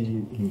all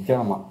G in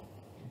gamma.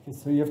 Okay,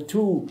 so you have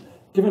two,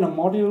 given a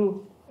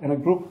module and a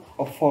group,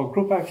 for a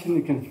group action,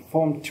 you can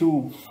form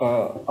two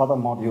other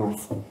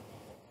modules.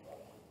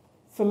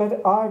 So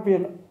let I be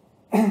an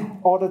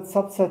ordered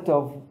subset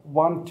of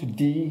 1 to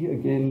D.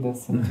 Again,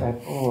 there's some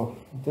type, I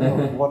don't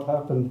know what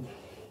happened.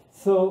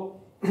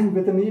 So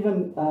with an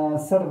even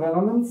set of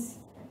elements,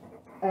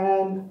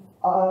 and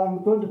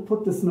I'm going to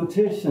put this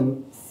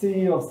notation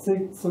C of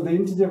sig, so the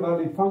integer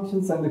value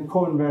functions and the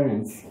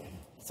covariance.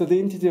 So the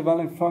integer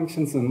value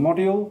functions is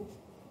module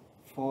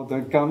for the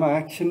gamma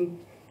action,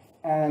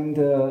 and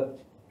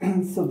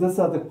so these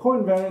are the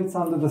covariants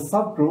under the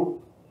subgroup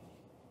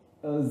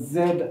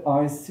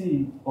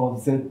ZIC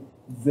of it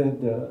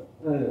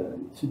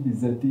should be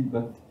ZD,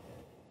 but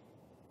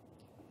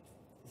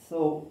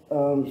so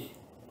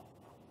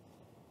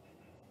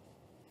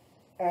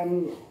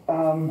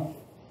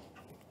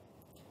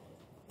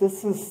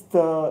this is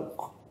the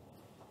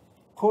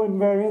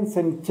co-invariance,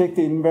 and take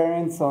the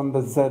invariance on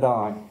the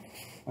ZI.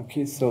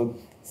 Okay, so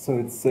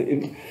it's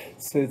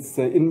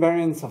the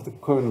invariance of the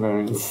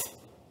co-invariance,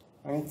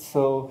 right?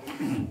 So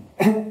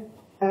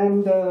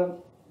and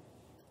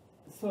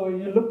so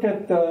you look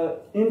at the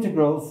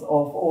integrals of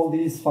all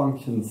these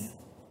functions.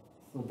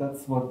 So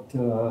that's what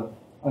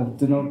I'll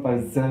denote by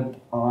Zi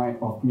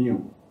of mu.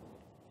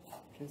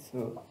 Okay,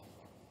 so.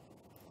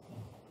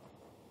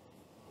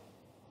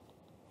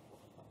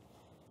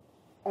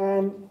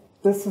 And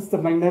this is the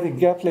magnetic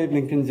gap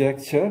labeling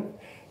conjecture.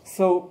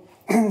 So,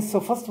 so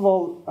first of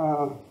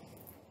all,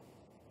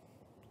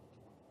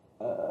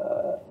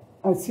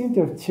 I seem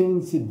to have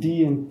changed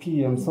D and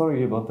P. I'm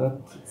sorry about that.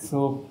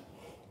 So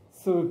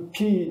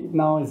P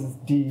now is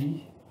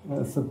D.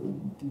 So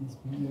D is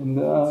P. And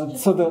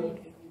so the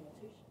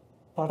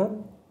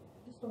pardon?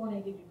 Just the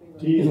 180 degree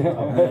rotation.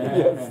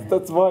 Yes,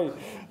 that's why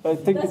I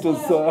think That's it was.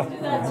 why I do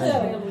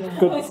that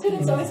too. My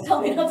students always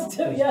tell me how to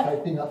do. Yeah.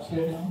 Typing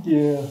upstairs now?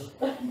 Yeah.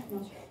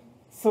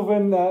 So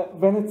when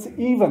it's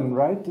even,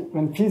 right?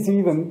 When P is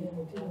even,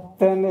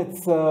 then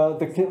it's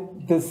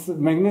this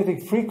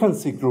magnetic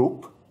frequency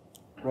group,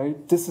 right?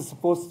 This is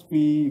supposed to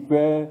be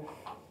where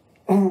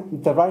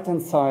the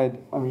right-hand side.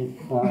 I mean,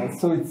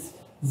 so it's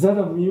Z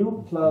of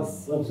mu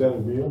plus. What's Z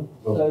of mu?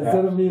 Z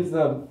of mu is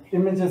the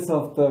images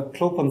of the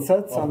Clopin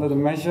sets under the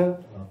measure,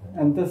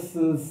 and this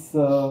is Zi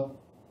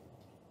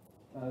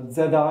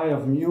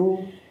of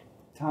mu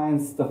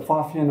times the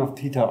Pfaffian of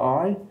theta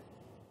I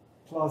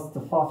plus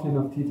the Pfaffian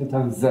of theta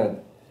times Z.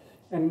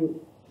 And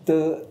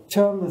the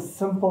term is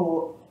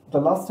simple, the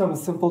last term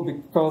is simple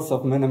because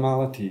of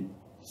minimality.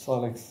 So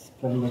I'll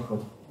explain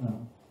that.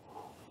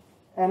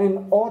 And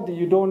in odd,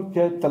 you don't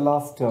get the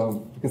last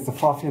term because the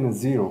Pfaffian is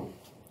 0.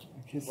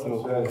 Okay, so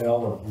what's that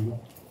L of mu?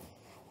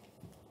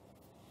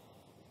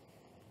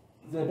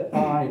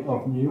 Zi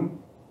of mu.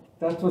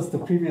 That was the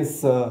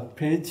previous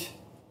page.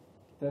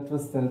 That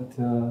was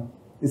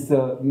is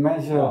the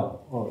measure,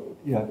 or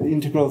the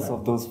integrals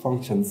of those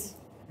functions,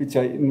 which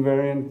are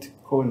invariant,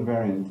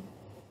 co-invariant.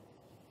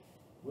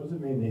 What does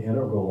it mean, the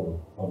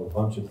integral of a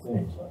bunch of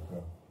things like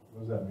that? What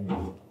does that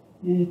mean?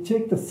 You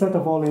take the set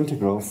of all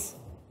integrals.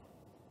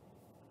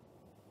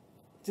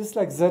 Just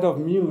like Z of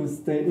mu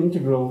is the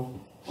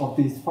integral of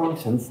these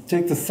functions,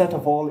 take the set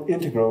of all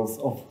integrals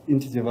of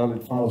integer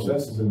valued Oh, functions. so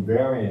this is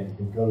invariant. You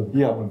can go to the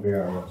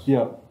covariance.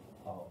 Yeah.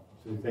 Oh,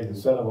 so you take the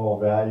set of all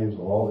values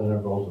of all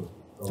integrals of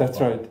those That's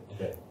functions. right.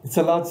 Okay. It's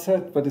a large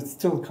set, but it's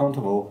still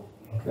countable.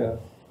 Okay.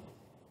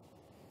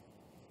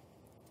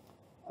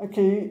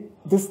 Okay,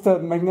 this is the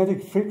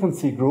magnetic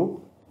frequency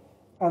group,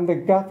 and the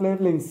gap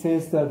labeling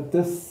says that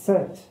this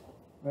set,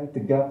 right,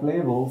 the gap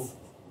labels,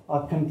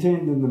 are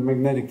contained in the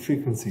magnetic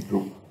frequency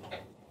group.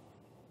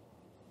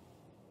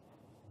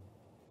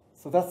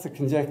 So that's the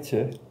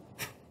conjecture.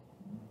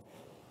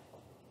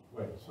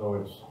 Wait, so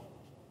it's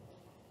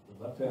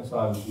the left-hand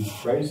side is these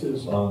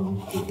traces on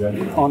the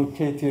conjecture. On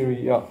K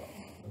theory, yeah.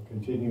 A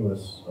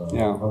continuous,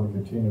 Yeah. on the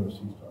continuous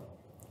C star.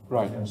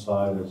 Right. Left-hand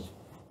side is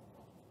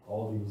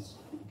all these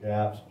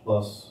gaps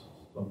plus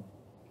some.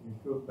 Can you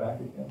go back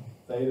again?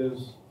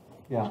 Thetas.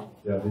 Yeah.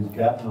 Yeah, these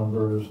gap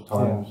numbers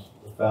times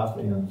the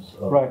Pfaffians.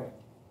 Right.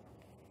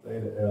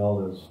 Theta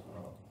L is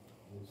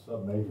the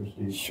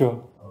submatrices.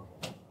 Sure.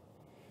 Okay.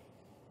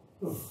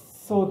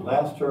 So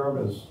Last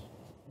term is,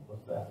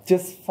 what's that?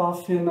 just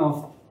Pfaffian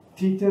of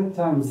theta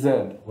times Z.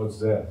 What's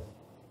that?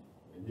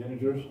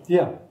 Integers?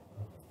 Yeah.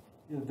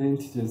 Yeah, the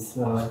integers.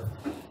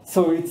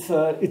 So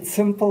it's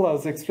simple, I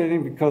was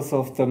explaining, because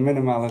of the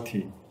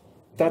minimality.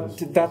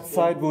 That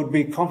side would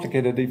be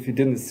complicated if you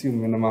didn't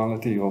assume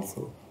minimality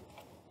also.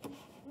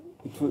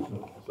 It would,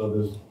 So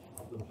there's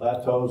the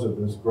plateaus of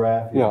this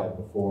graph you had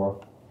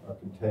before are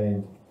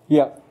contained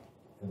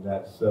in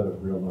that set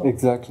of real numbers.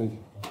 Exactly.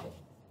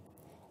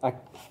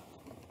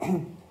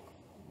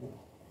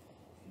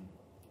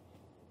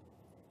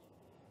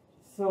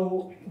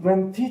 So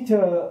when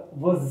theta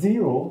was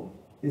zero,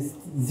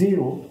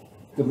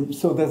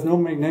 so there's no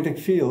magnetic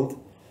field,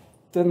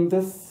 then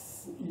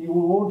this, you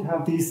won't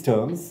have these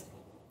terms,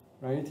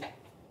 right?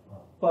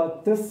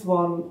 But this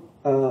one,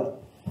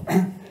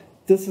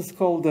 this is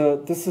called,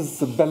 this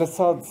is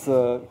Belisard's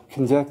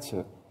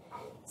conjecture.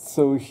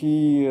 So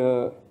he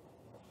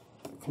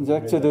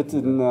conjectured it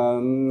in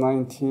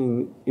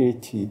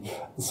 1980.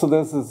 So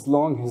there's this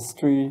long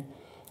history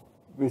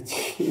which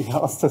he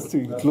asked us to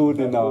include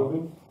in our...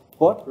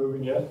 What?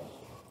 Proven yet?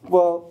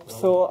 Well,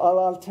 so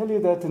I'll tell you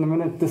that in a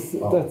minute.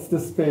 That's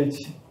this page.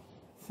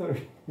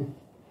 Sorry.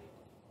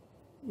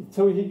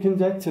 So he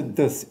conjectured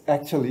this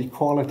actual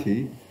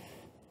equality.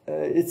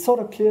 It's sort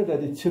of clear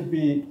that it should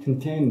be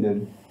contained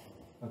in,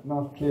 but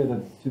not clear that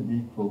it should be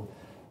equal.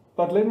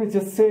 But let me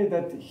just say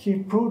that he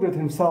proved it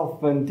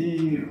himself when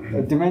the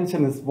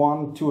dimension is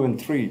 1, 2,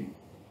 and 3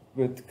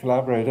 with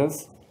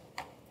collaborators.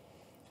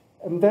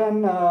 And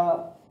then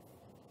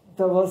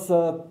there was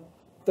a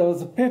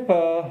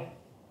paper,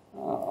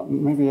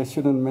 maybe I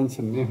shouldn't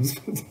mention names,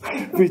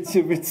 which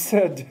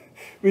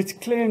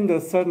claimed a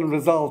certain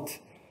result,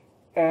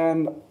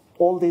 and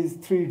all these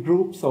three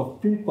groups of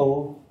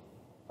people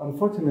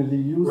unfortunately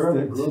used Where are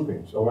the it.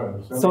 groupings?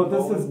 So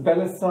this is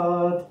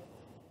Belisard.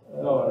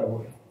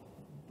 Oh,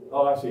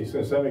 I see.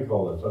 So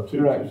semicolons. So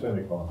two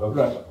semicolons. Okay.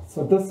 Right.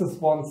 So this is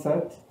one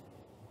set.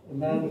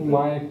 And then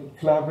my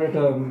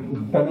collaborator,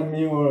 Benamur and Telling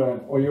your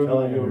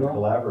Oyono.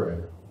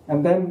 collaborator.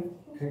 And then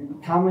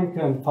Kamek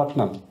and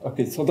Putnam.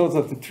 Okay, so those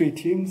are the three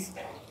teams.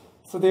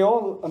 So they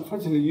all,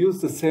 unfortunately,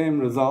 use the same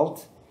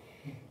result.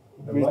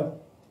 What?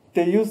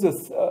 They used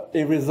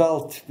a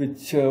result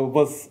which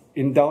was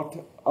in doubt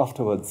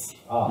afterwards.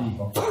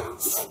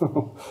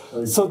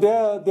 Okay. So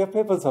their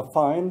papers are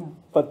fine,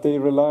 but they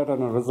relied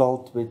on a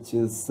result which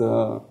is...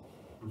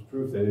 It's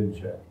proof they didn't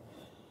check.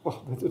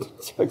 Well, they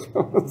didn't check,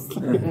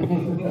 honestly.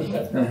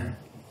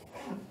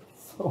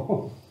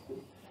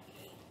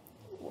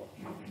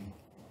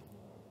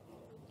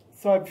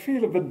 So I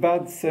feel a bit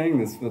bad saying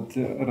this, but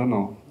I don't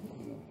know.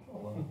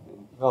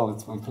 Well,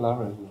 it's my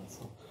collaborator.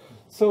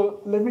 So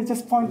let me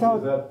just point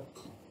out... Is that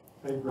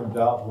paper in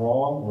doubt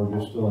wrong, or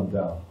you're still in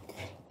doubt?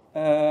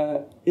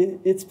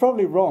 It's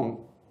probably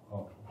wrong.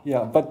 Oh.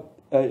 Yeah, but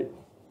it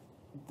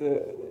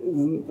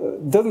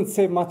doesn't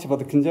say much about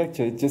the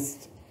conjecture. It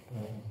just,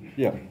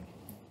 it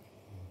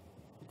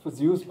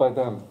was used by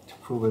them to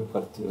prove it,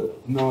 but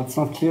no, it's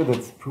not clear that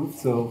it's proved.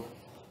 So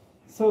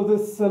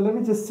this, let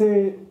me just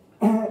say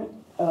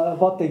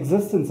about the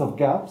existence of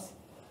gaps.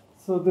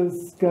 So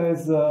this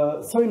guy's,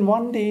 so in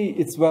 1D,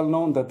 it's well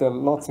known that there are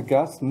lots of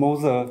gaps.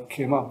 Moser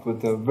came up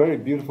with a very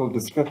beautiful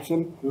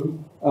description.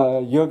 Who?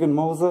 Jürgen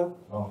Moser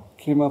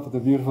came up with a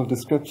beautiful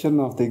description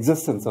of the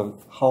existence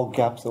of how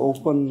gaps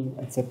open,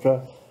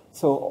 etc.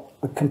 So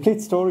the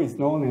complete story is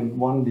known in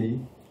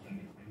 1D.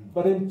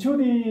 But in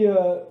 2D,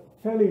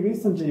 fairly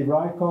recently,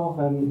 Rykov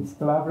and his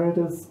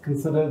collaborators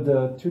considered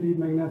 2D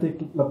magnetic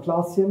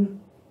Laplacian.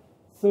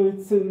 So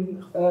it's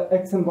in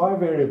x and y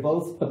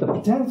variables, but the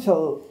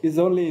potential is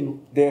only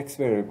in the x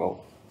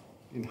variable,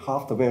 in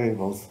half the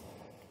variables.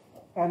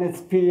 And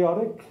it's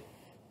periodic.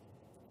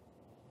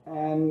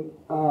 And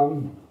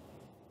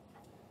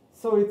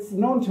so it's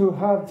known to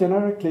have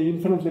generically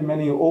infinitely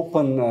many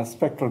open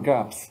spectral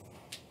gaps.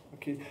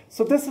 Okay,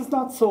 so this is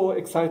not so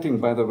exciting,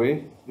 by the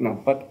way,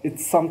 but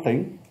it's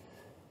something.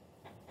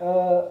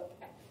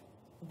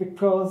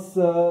 Because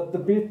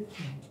the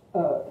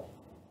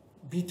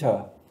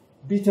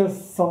beta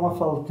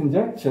Sommerfeld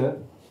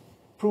conjecture,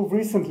 proved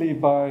recently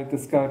by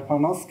this guy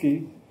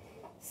Parnowski,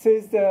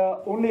 says there are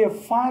only a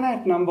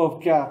finite number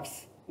of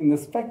gaps in the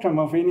spectrum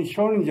of any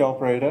Schrödinger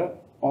operator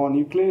on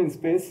Euclidean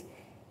space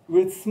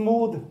with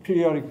smooth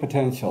periodic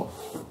potential.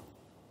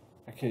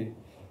 Okay,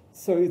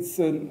 so it's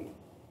a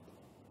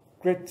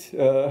great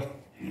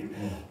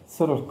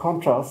sort of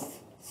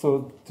contrast.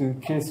 So to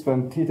the case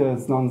when theta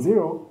is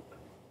non-zero.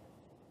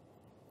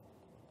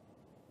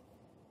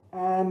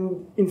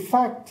 And in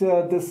fact,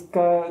 this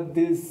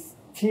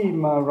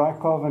team,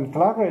 Rykov and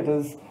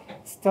collaborators,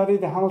 studied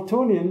the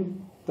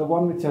Hamiltonian, the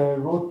one which I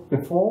wrote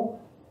before,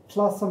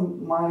 plus or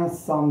minus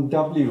some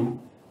W,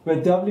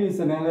 where W is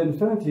an L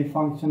infinity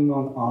function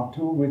on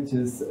R2, which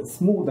is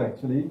smooth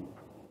actually.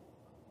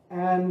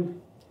 And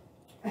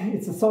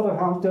it's a sort of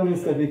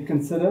Hamiltonians that we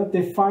consider.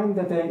 They find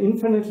that there are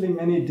infinitely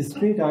many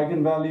discrete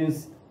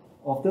eigenvalues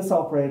of this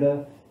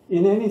operator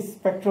in any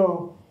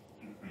spectral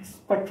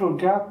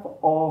gap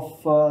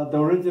of the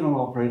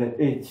original operator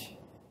H.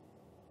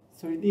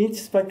 So in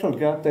each spectral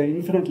gap, there are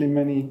infinitely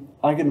many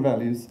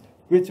eigenvalues,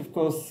 which of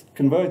course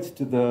converge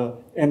to the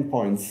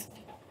endpoints.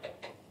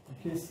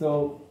 Okay,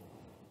 so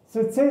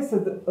it says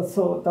that,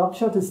 so the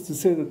upshot is to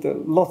say that there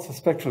are lots of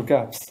spectral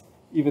gaps,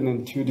 even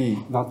in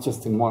 2D, not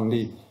just in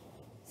 1D.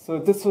 So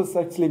this was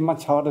actually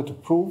much harder to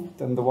prove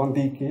than the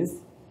 1D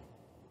case.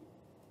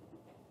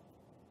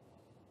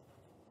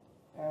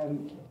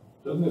 And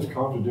Doesn't this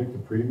contradict the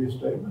previous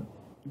statement?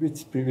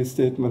 which previous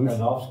statement?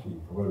 Minkowski,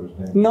 or whatever his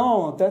name.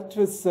 No, that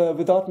was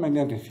without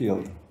magnetic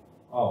field.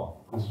 Oh,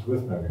 this is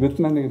with magnetic. With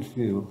magnetic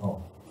field.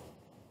 Oh.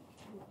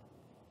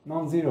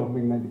 Non-zero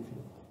magnetic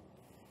field.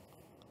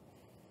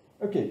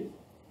 Okay,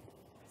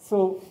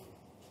 so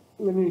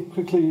let me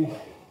quickly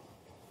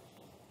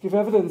give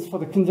evidence for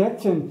the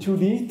conjecture in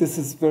 2D. This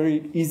is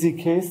very easy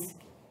case.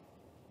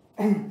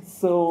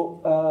 So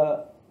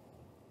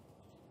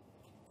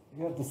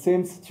you have the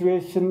same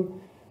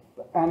situation,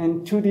 and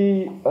in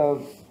 2D,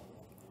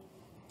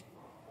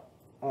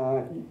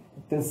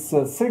 this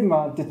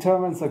sigma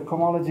determines a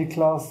cohomology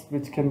class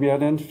which can be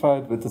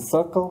identified with a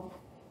circle.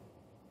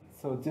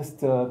 So just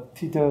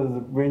theta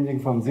is ranging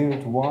from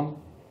 0 to 1,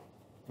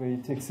 where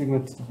you take sigma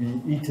to be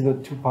e to the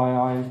 2 pi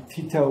I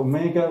theta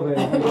omega, where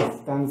omega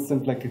stands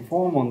symplectic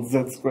form on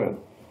z squared.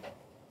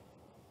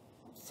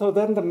 So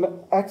then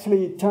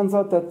actually it turns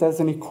out that there's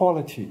an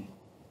equality.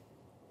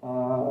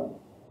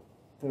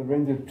 The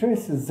range of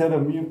trace is z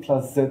of mu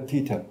plus z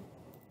theta.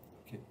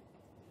 Okay.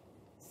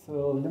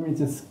 So let me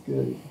just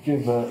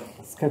give a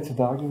sketch of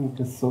the argument.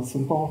 It's so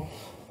simple.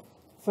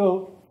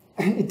 So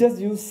it does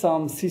use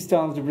some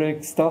C-star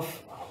algebraic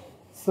stuff.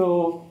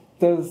 So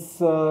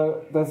there's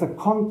a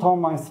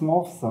quantum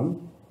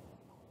isomorphism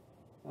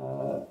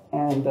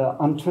and an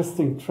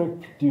untwisting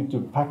trick due to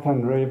Packer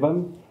and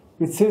Rabin,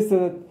 which says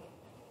that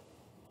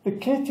the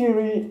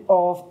K-theory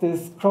of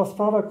this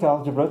cross-product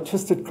algebra,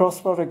 twisted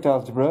cross-product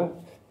algebra,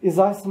 is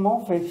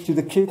isomorphic to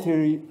the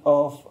K-theory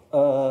of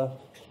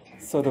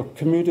sort of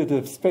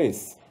commutative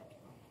space.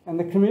 And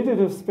the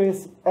commutative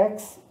space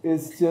X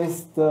is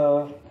just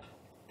the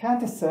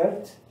Cantor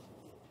set,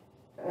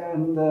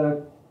 and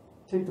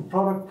take the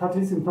product,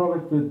 Cartesian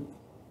product with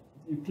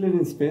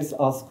Euclidean space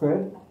R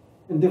squared,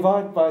 and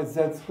divide by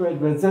Z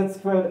squared, where Z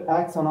squared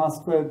acts on R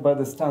squared by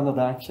the standard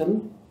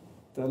action,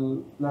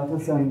 the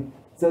lattice, and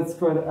Z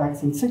squared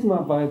acts on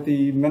sigma by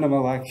the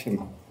minimal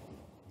action.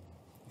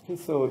 Okay,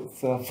 so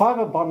it's a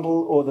fiber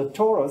bundle or the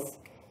torus,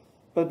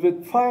 but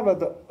with fiber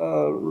the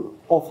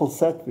awful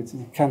set, which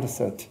is a Cantor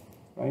set,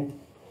 right?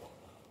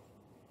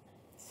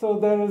 So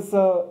there is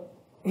a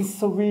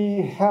So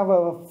we have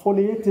a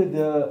foliated,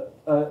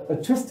 a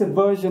twisted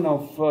version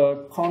of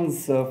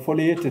Kahn's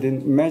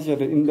foliated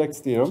measured index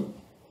theorem.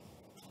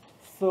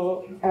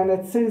 So, and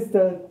it says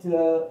that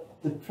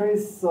the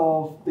trace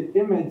of the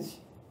image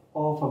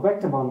of a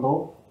vector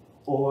bundle,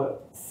 or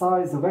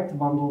size of vector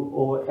bundle,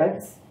 or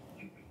X,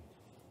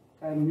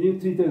 and mu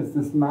theta is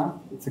this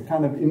map. It's a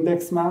kind of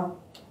index map.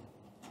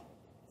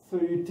 So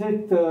you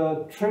take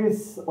the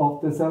trace of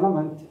this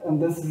element,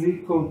 and this is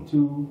equal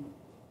to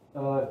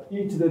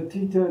e to the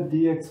theta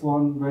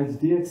dx1 wedge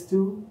dx2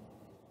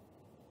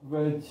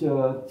 wedge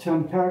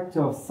Chern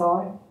character of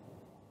psi,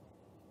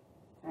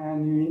 and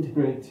you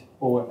integrate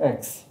over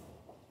x.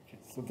 Okay,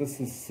 so this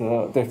is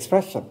the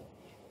expression.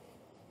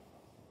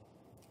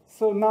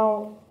 So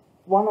now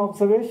one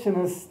observation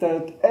is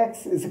that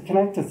x is a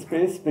connected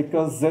space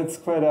because z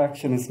squared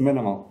action is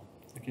minimal.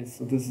 Okay,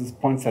 so this is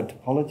point set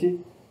topology.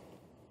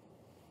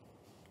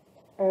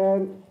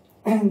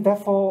 And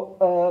therefore,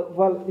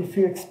 well, if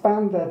you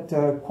expand that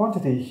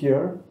quantity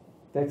here,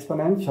 the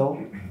exponential,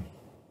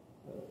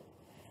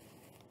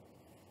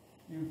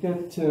 you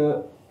get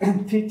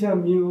theta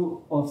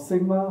mu of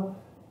sigma,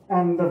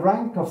 and the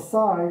rank of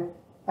psi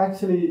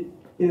actually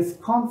is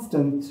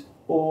constant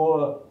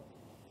over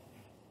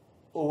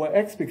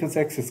x because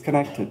x is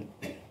connected.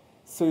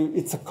 So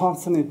it's a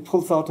constant, it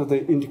pulls out of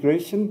the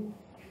integration.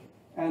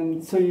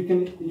 And so you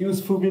can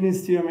use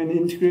Fubini's theorem and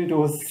integrate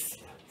over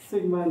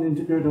sigma and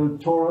integrate over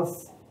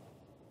torus,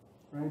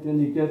 right?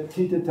 And you get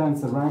theta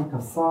times the rank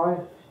of psi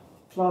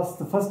plus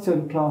the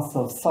first-term class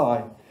of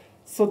psi.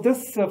 So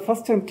this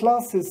first-term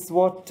class is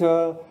what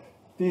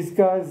these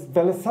guys,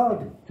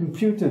 Belisard,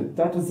 computed.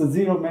 That is a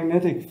zero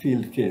magnetic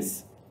field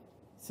case.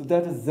 So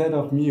that is z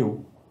of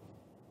mu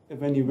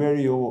when you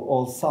vary over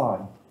all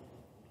psi.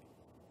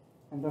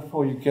 And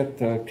therefore you get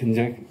the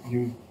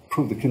you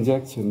prove the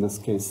conjecture in this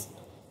case.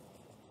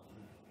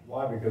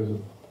 Why? Because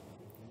you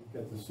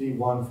get the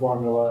C1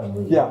 formula and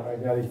there's a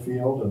magnetic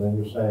field, and then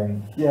you're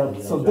saying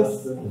so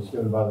this is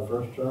given by the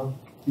first term?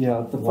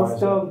 Yeah, the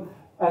first term,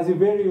 as you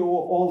vary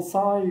over all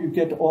psi, you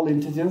get all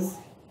integers,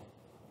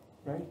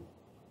 right?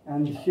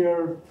 And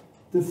here,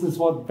 this is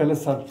what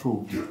Belisard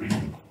proved.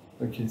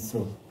 Okay,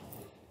 so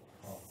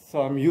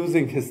I'm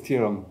using his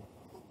theorem.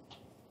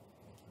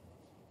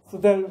 So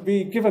then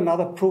we give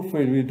another proof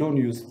where we don't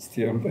use his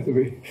theorem, by the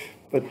way,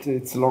 but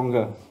it's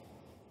longer.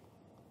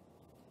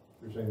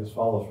 You're saying this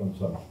follows from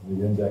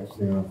the index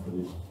theorem for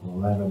these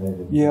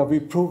laminated... Yeah, we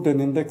proved an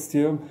index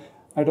theorem.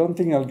 I don't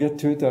think I'll get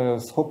to it. I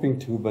was hoping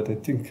to, but I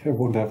think I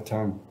won't have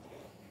time.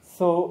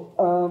 So,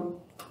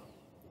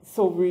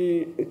 so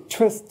we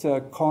twist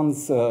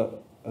Kahn's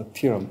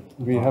theorem.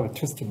 We have a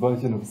twisted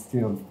version of his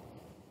theorem.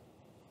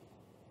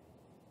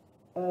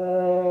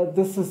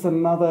 This is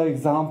another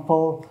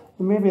example.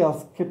 Maybe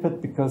I'll skip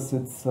it because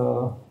it's...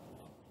 I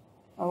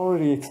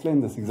already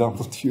explained this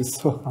example to you,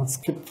 so I'll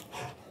skip.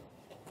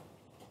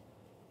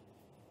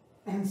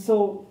 And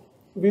so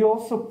we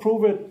also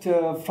prove it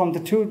from the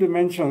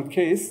two-dimensional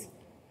case.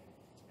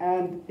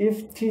 And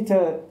if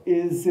theta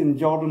is in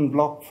Jordan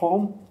block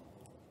form,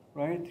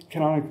 right,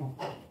 canonical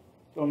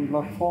Jordan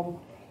block form,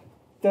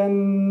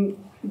 then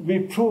we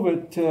prove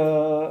it,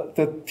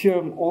 the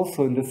theorem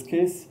also in this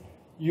case,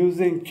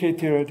 using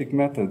K-theoretic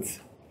methods.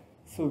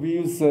 So we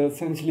use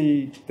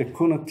essentially the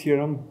Kuhn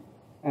theorem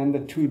and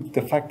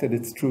the fact that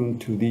it's true in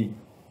 2D.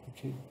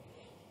 Okay.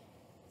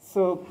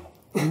 So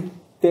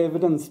the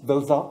evidence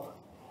builds up.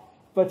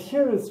 But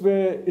here is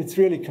where it's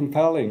really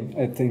compelling,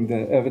 I think,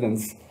 the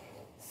evidence.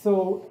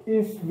 So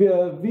if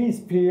V is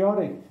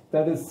periodic,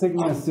 that is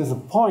sigma is just a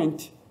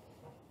point,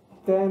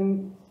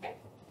 then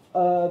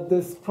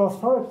this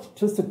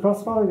twisted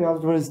cross-product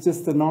algebra is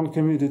just a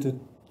non-commutative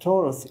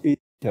torus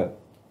eta.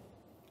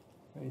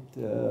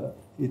 Right?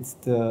 It's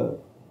the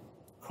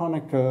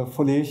conic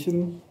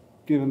foliation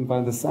given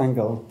by this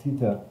angle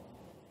theta.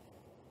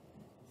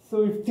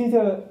 So if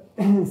theta,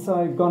 so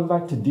I've gone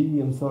back to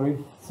D, I'm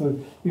sorry. So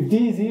if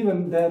D is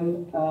even,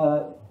 then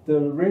the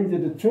range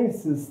of the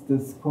trace is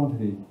this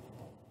quantity.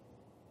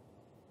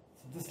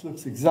 So this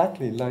looks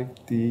exactly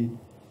like the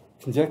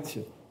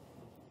conjecture,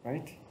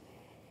 right?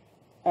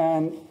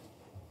 And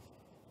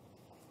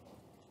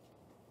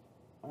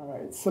all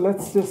right, so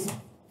let's just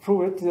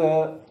prove it.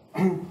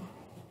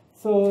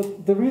 So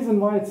the reason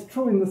why it's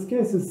true in this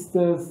case is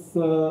there's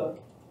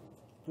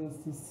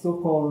this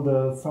so-called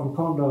some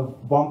kind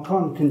of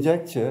Baum-Kahn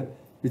conjecture,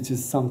 which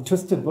is some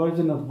twisted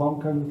version of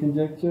Baum-Kahn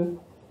conjecture.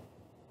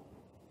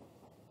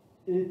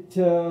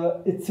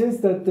 It says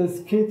that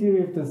this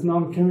K-theory of this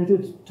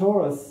non-commutative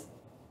torus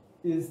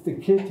is the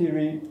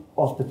K-theory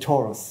of the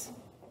torus,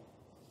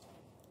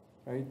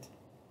 right?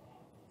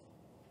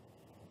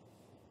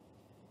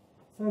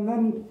 So and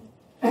then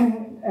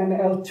an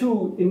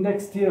L2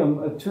 index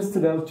theorem, a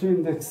twisted L2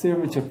 index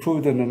theorem, which I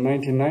proved in the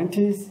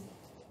 1990s,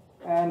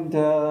 and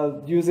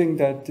using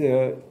that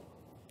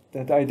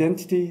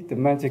identity, the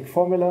magic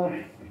formula,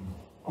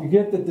 you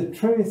get that the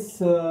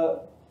trace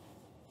of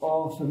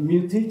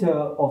mu theta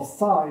of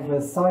psi,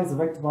 where psi is a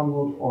vector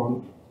bundle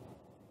on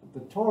the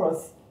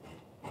torus,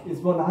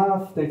 is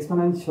 1/2 the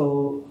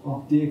exponential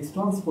of dx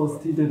transpose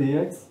theta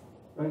dx,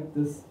 right?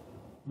 This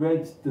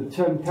wedge, the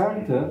Chern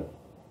character,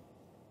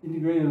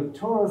 integrated of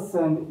torus,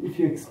 and if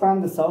you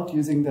expand this out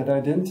using that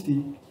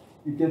identity,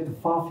 you get the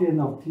Pfaffian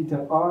of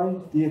theta I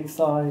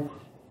dxi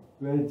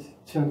wedge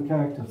Chern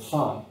character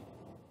psi.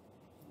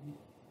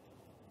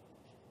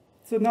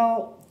 So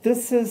now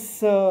this is,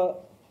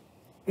 so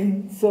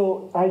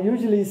I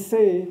usually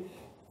say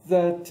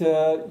that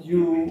the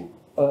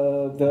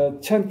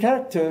Chern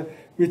character,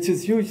 which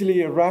is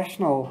usually a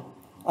rational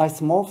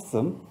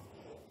isomorphism,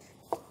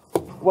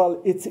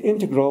 well, it's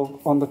integral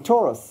on the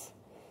torus.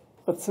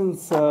 But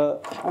since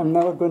I'm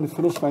never going to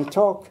finish my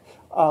talk,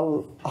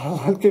 I'll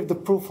give the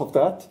proof of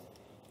that.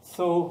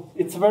 So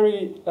it's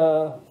very,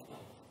 so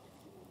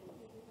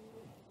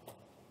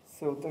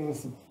there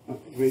is a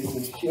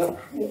reason here.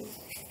 Yes.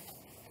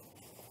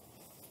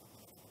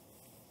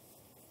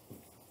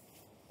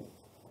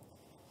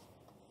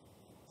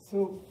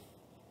 So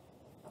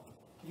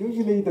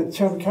usually the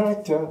Chern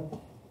character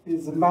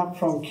is a map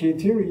from K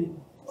theory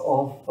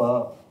of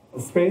a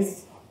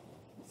space.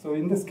 So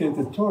in this case,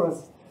 the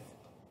torus.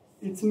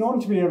 It's known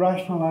to be a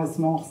rational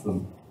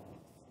isomorphism.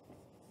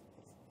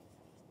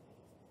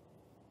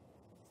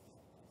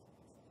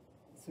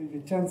 So if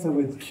you tensor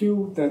with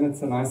Q, then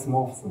it's an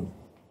isomorphism.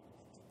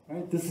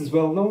 Right? This is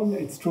well known.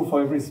 It's true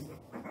for every sort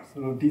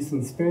of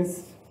decent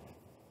space.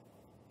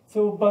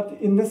 So, but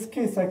in this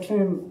case, I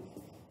claim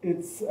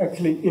it's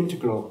actually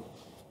integral.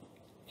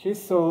 Okay,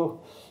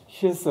 so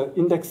here's the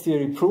index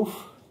theory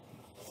proof.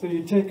 So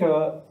you take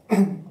a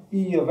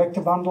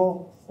vector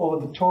bundle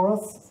over the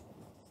torus,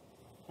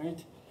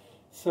 right?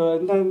 So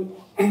and then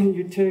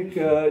you take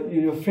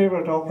your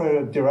favorite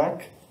operator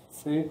Dirac,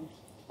 say,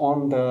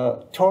 on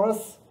the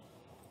torus,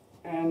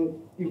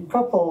 and you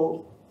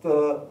couple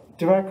the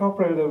Dirac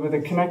operator with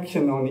a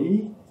connection on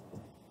E,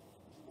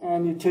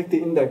 and you take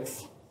the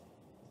index.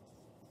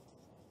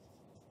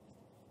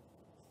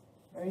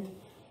 Right?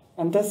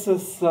 And this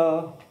is,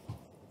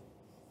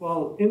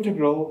 well,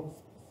 integral,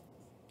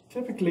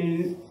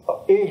 typically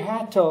A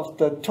hat of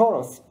the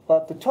torus,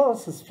 but the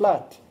torus is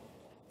flat.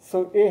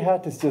 So A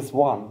hat is just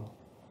 1.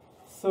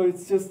 So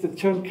it's just the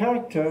Chern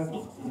character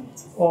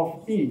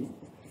of E.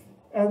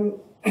 And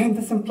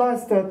this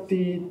implies that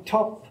the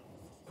top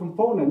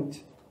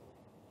component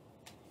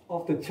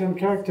of the Chern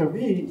character of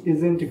E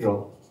is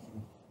integral.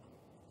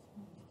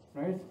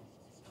 Right?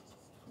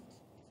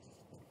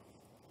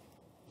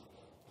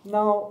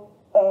 Now,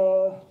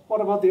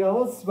 what about the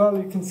others? Well,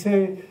 you can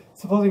say,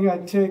 supposing I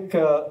take,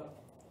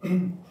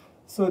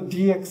 so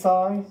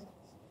dxi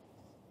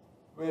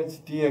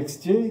with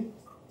dxj,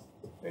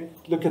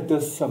 right? Look at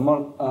this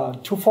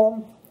two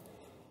form.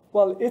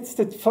 Well, it's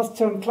the first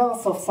term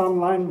class of some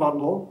line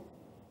bundle,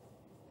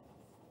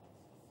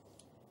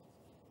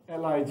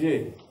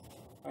 Lij,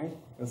 right?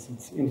 Because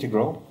it's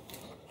integral.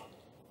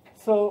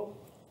 So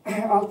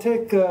I'll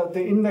take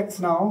the index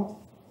now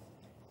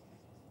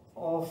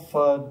of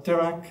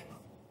Dirac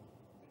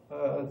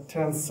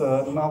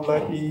tensor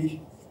nabla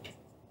E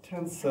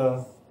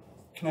tensor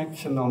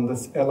connection on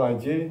this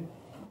Lij.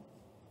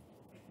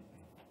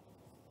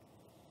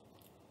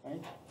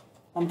 Right?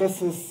 And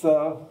this is,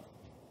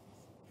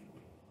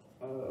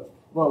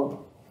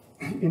 well,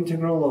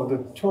 integral of the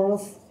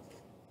torus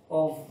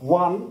of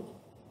 1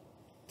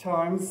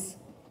 times.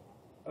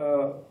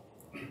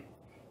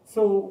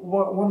 So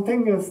one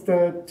thing is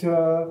that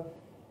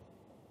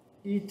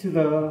e to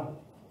the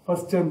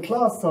first term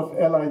class of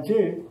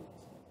Lij,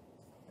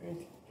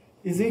 right,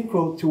 is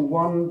equal to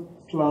 1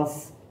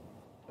 plus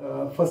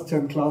first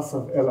term class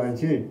of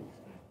Lij,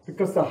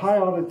 because the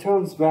higher order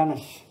terms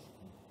vanish.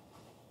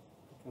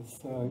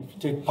 Because if you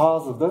take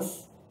powers of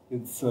this,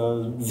 it's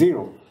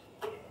 0.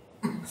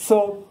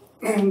 So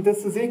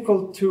this is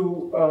equal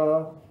to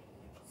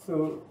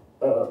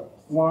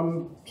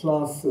 1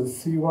 plus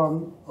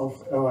C1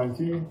 of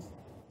Lij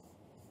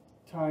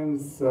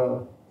times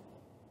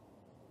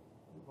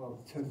well,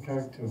 Chern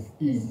character of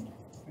E,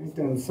 right?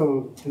 And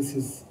so this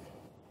is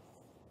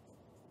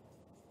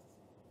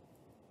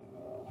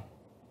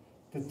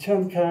the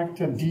Chern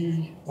character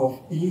D of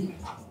E,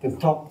 the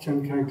top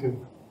Chern character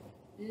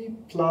E,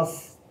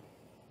 plus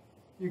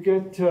you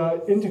get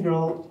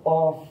integral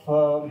of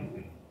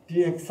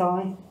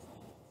dxi,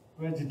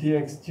 wedge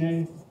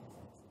dxj,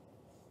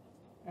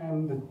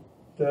 and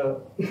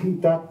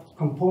that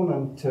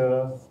component ch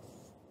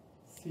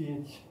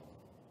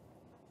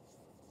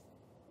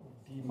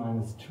d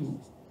minus 2.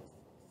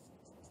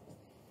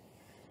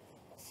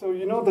 So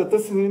you know that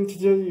this is an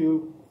integer.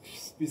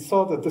 We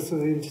saw that this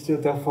is an integer,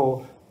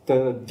 therefore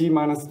the d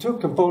minus 2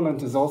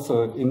 component is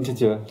also an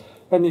integer.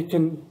 And you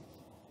can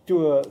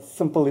do a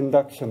simple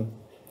induction.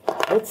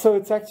 Right? So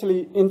it's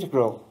actually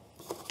integral.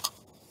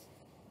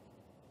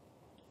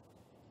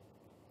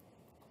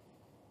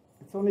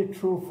 It's only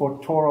true for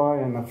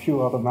tori and a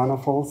few other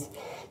manifolds.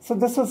 So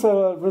this is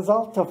a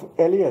result of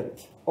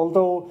Elliott,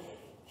 although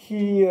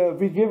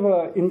we give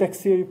an index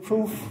theory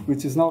proof,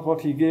 which is not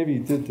what he gave. He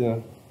did,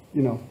 a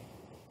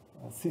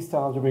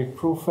C-star algebraic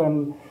proof,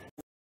 and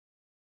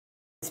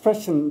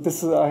expression.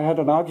 I had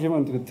an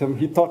argument with him.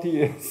 He thought he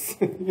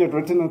had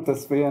written it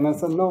this way, and I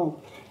said no.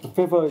 The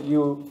paper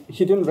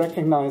he didn't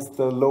recognize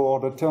the low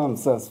order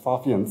terms as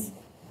Pfaffians.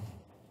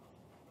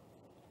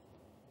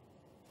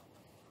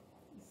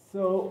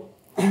 So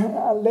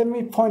let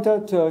me point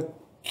out a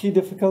key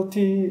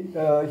difficulty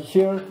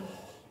here,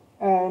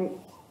 and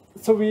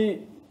so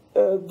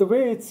the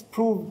way it's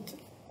proved,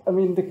 I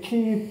mean, the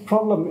key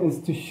problem is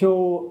to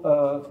show,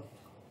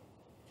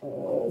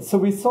 so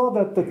we saw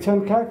that the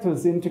Chern character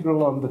is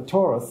integral on the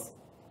torus,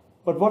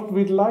 but what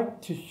we'd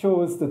like to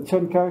show is the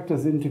Chern character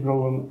is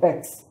integral on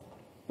X,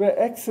 where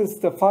X is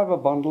the fiber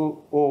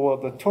bundle over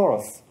the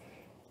torus.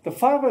 The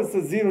fiber is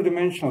a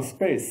zero-dimensional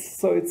space,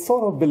 so it's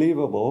sort of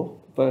believable,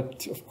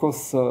 but of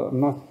course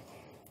not.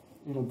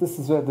 This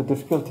is where the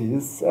difficulty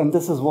is, and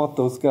this is what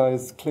those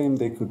guys claimed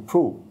they could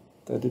prove,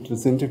 that it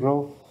was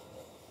integral.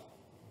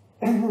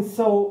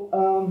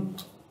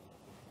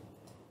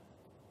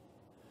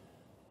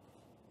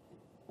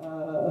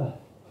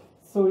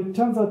 So it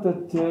turns out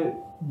that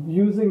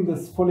using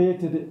this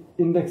foliated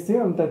index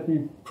theorem that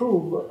we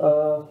prove,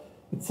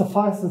 it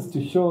suffices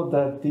to show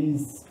that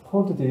these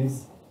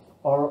quantities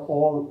are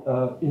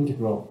all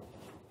integral.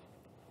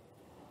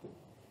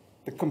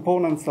 The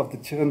components of the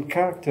Chern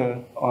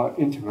character are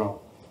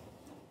integral.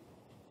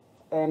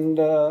 And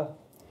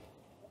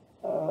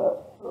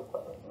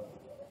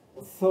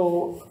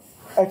so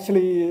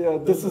actually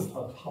this is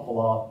a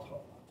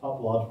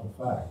topological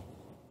fact,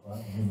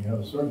 right? I mean, you have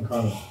a certain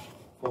kind of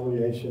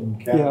foliation,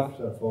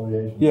 set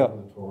foliation for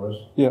the torus.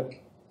 Yeah.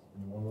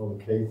 And one little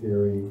K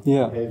theory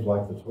behaves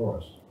like the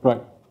torus.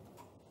 Right.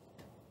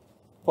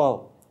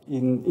 Well,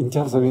 in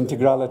terms of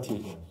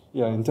integrality.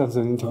 Yeah, in terms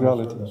of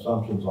integrality. Certain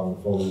assumptions on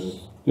the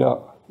foliation. Yeah.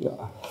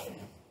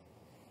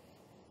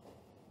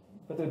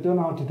 But I don't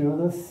know how to do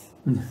this,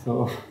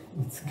 so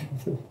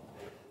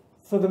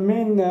so the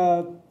main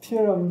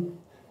theorem,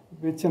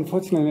 which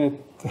unfortunately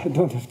I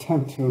don't have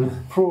time to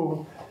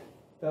prove,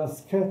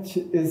 sketch,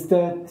 is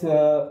that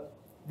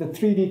the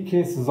 3D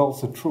case is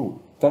also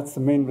true. That's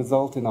the main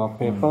result in our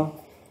paper.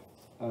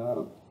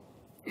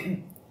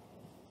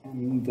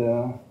 And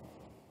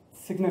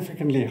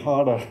significantly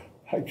harder,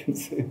 I can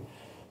say.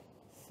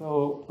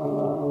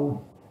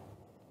 So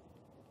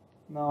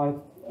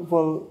now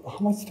how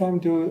much time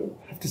do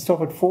I have to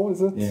stop at 4,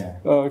 is it? Yeah.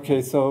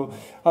 Okay, so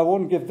I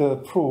won't give the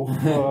proof.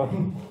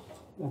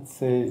 Let's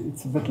say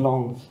it's a bit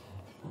long.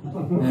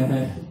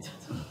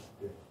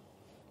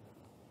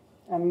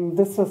 And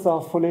this is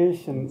our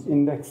foliation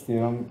index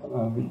theorem,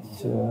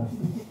 which,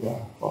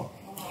 well.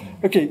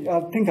 Okay,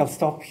 I think I'll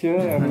stop here,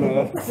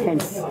 and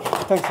thanks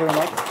very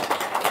much.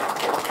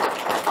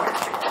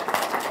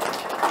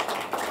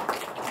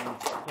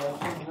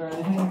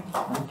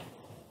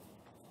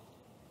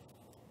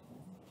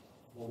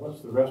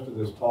 What's the rest of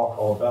this talk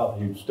all about?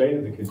 You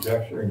stated the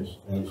conjecture, and you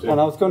said...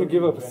 And I was going to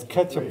give a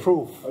sketch of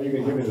proof. Oh, you're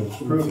going to give me the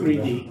proof?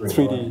 3D.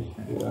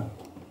 3D, yeah.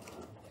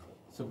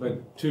 So,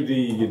 but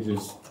 2D, you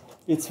just...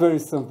 It's very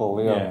simple,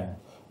 yeah.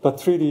 But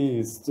 3D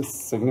is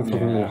just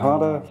significantly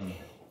harder.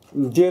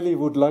 Dearly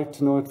would like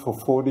to know it for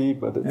 4D,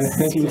 but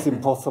it seems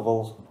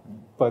impossible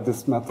by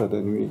this method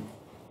anyway.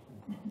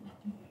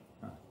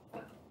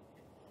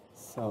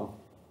 So.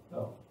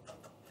 No.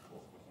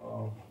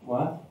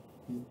 What?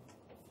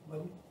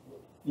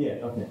 Yeah,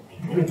 okay.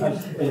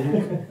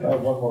 I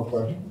have one more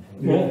question.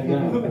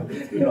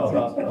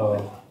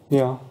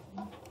 Yeah.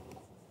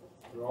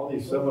 There are all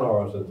these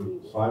seminars at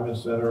the Simon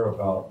Center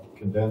about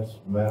condensed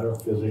matter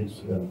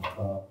physics, and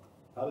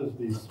how do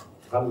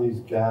these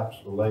gaps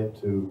relate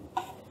to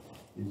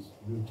these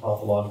new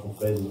topological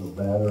phases of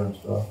matter and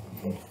stuff?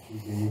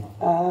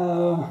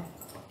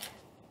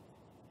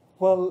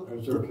 Well,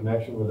 is there a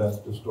connection with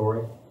that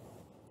story?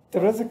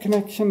 There is a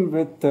connection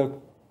with the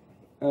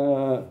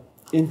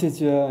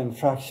integer and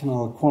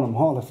fractional quantum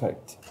Hall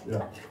effect,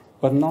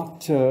 but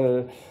not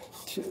to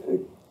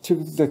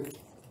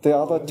the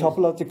other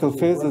topological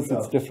phases.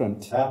 It's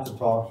different. Half the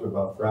talks are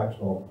about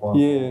fractional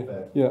quantum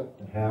effect,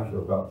 and half are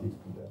about these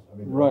condensed. I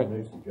mean, they're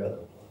mixed together.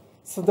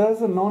 So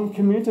there's a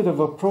non-commutative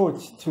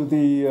approach to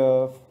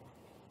the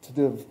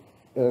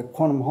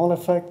quantum Hall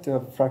effect,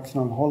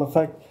 fractional Hall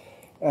effect,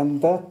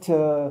 and that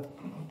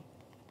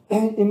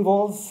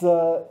involves,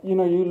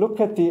 you look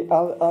at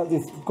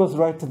this goes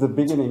right to the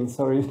beginning,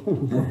 sorry.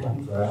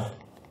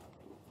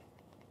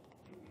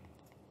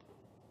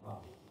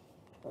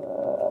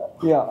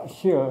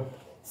 Here.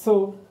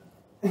 So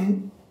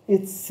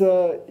it's,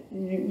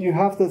 you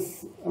have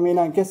this, I mean,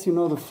 I guess you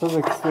know the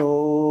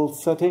physical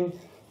setting.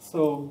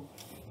 So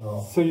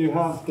you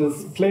have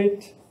this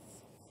plate,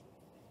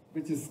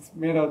 which is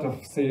made out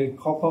of, say,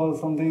 copper or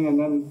something, and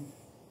then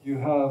you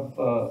have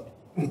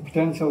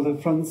potential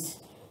difference,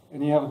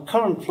 and you have a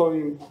current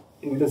flowing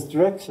in this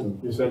direction.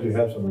 You said you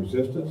had some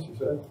resistance, you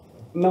said?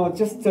 No,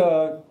 just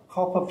a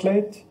copper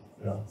plate.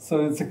 So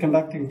it's a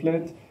conducting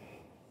plate.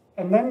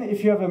 And then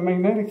if you have a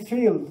magnetic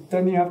field,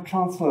 then you have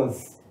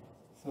transverse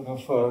sort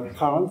of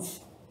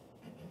currents.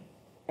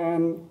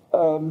 And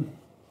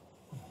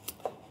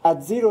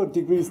at 0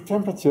 degrees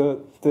temperature,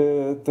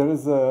 there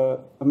is an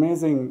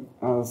amazing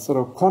sort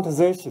of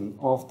quantization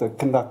of the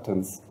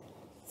conductance.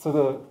 So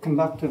the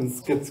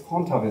conductance gets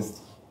quantized.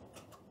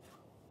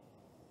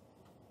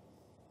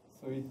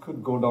 So it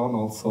could go down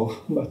also,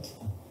 but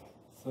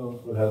so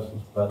it has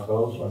these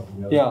plateaus like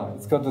the other.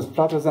 It's got these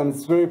plateaus and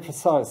it's very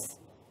precise.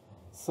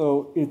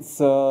 So it's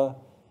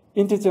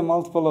integer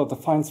multiple of the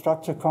fine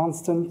structure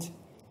constant,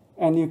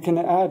 and you can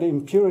add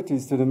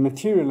impurities to the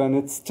material, and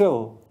it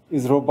still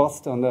is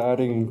robust under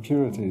adding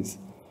impurities.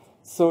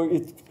 So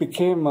it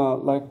became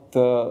like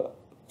the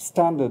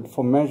standard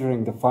for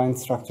measuring the fine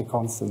structure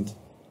constant,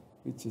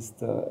 which is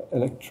the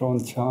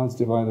electron charge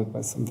divided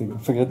by something, I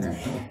forget.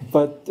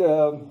 But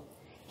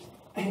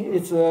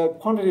it's a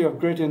quantity of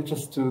great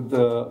interest to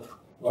the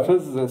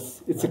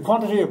physicists. It's a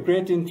quantity of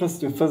great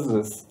interest to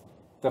physicists,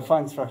 the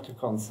fine structure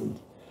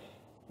constant.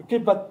 Okay,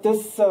 but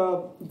this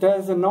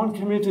there's a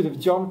non-commutative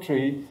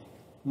geometry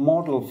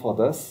model for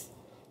this.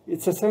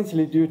 It's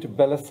essentially due to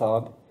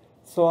Belisard.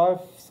 So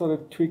I've sort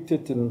of tweaked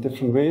it in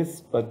different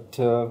ways, but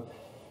so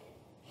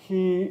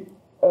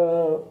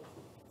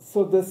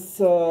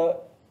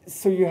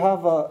you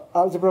have an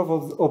algebra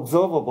of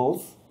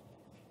observables,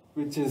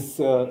 which is,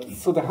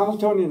 so the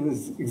Hamiltonian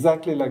is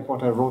exactly like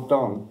what I wrote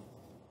down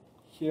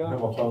here.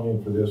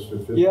 Hamiltonian for this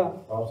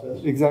physical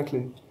process?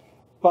 Exactly.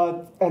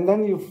 And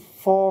then you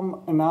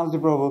form an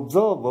algebra of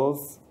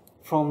observables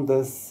from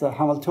this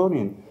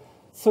Hamiltonian.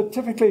 So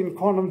typically in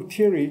quantum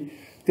theory,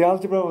 the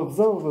algebra of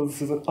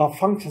observables are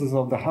functions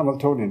of the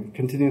Hamiltonian,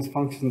 continuous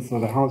functions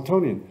of the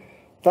Hamiltonian.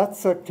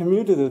 That's a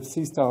commutative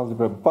C-star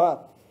algebra,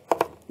 but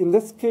in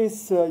this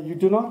case, you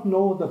do not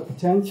know the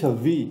potential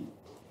V.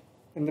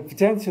 And the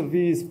potential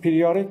V is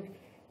periodic,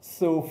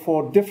 so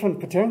for different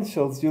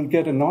potentials, you'll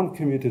get a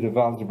non-commutative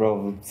algebra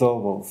of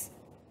observables.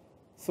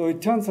 So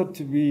it turns out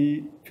to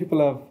be, people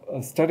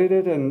have studied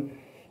it, and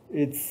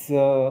it's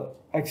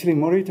actually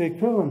Morita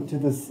equivalent to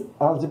this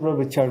algebra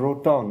which I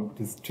wrote down,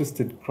 this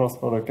twisted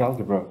cross-product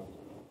algebra.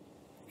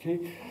 Okay,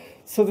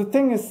 so the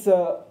thing is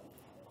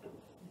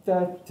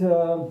that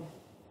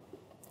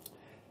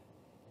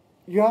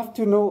you have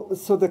to know,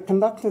 so the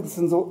conductance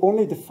is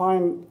only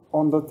defined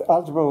on the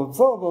algebra of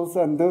observables,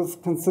 and those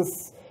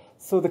consist,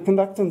 so the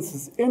conductance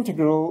is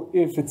integral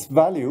if its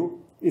value,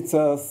 it's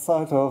a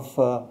sort of,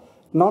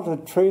 not a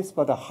trace,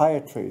 but a higher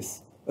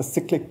trace, a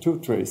cyclic 2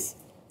 trace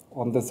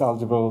on this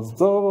algebra of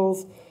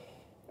observables.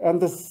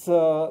 And this,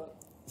 so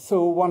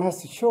one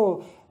has to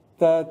show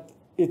that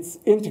it's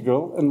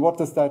integral, and what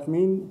does that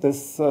mean?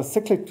 This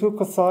cyclic 2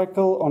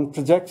 cocycle on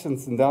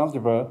projections in the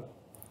algebra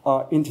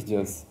are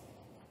integers.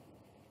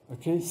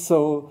 Okay,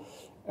 so,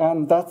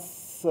 and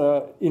that's,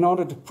 in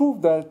order to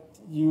prove that,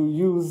 you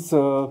use,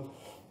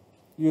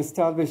 you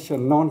establish a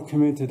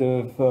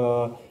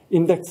non-commutative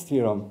index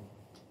theorem.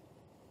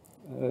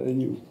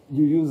 You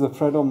use a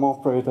Fredholm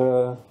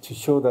operator to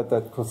show that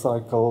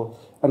cocycle,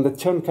 and the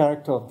Chern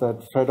character of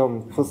that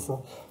Fredholm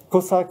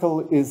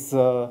cocycle is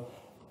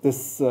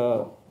this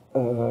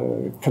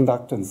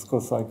conductance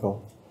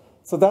cocycle.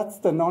 So that's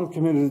the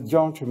non-commutative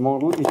geometry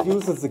model. It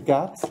uses the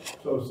gaps.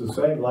 So it's the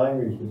same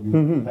language, but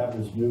you have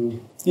this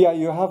new, Yeah,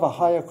 you have a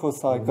higher new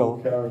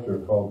cocycle. character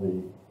called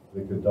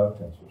the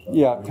conductance or something.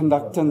 Yeah, Which is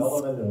conductance. an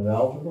element in an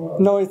algebra?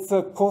 No, it's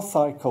a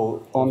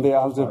cocycle on the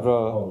algebra.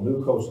 Oh,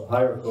 new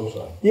higher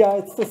cocycle. Yeah,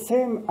 it's the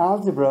same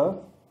algebra,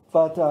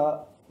 but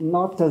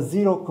not a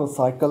zero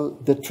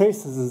cocycle. The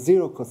trace is a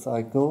zero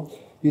cocycle.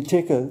 You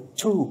take a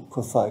 2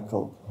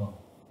 cocycle,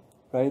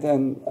 right?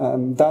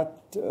 And that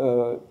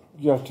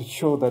you have to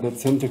show that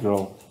it's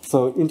integral.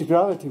 So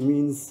integrality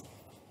means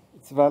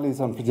its values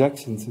on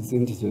projections is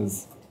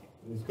integers.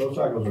 These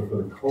cocycles are for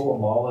the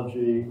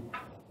cohomology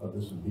of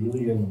this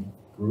abelian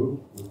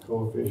group with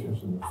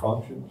coefficients and the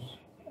functions.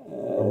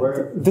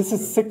 This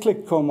is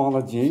cyclic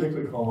cohomology.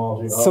 Cyclic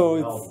cohomology of So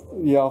the it's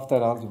algebra. of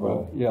that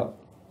algebra. Yeah.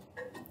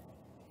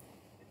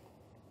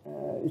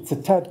 It's a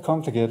tad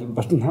complicated,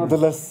 but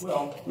nevertheless,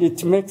 Well,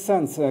 it makes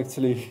sense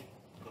actually.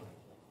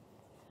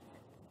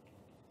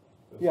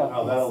 Yeah.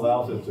 Now that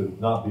allows it to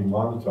not be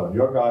monotone.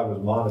 Your guy was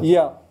monotone.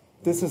 Yeah,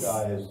 this This is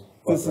guy is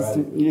this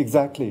quadratic. is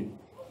exactly.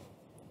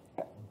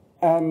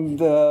 And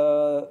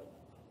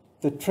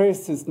the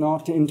trace is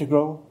not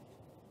integral,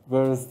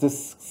 whereas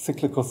this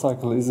cyclical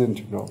cycle is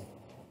integral.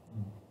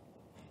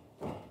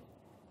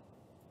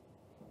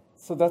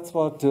 So that's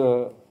what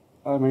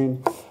I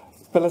mean.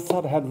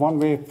 Pelissard had one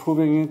way of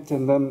proving it,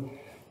 and then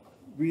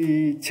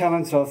we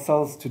challenged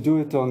ourselves to do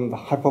it on the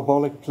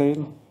hyperbolic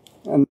plane,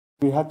 and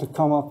we had to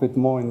come up with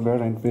more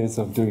invariant ways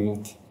of doing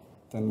it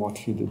than what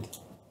he did.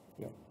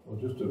 Yeah. Well,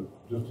 just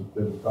a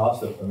bit of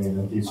gossip. I mean,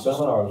 at these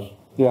seminars,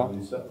 Yeah.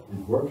 these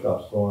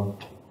workshops, so on,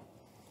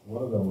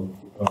 one of them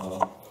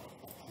was,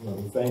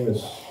 the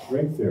famous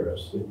string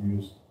theorists that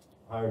used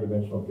higher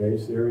dimensional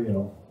gauge theory,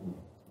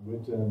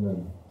 Witten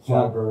and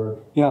Seiberg.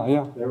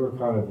 Yeah. They were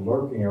kind of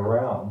lurking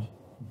around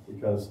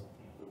because,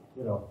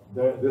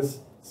 this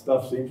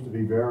stuff seems to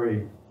be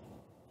very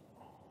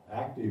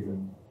active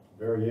and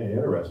very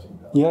interesting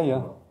now.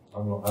 Yeah. I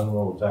don't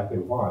know exactly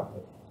why,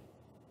 but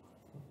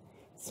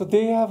So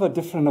they have a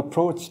different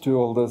approach to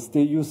all this.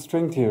 They use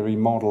string theory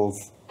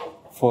models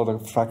for the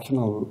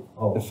fractional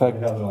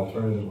effect. They have an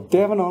alternative. They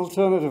have an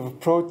alternative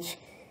approach,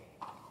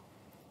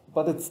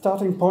 but its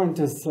starting point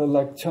is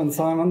like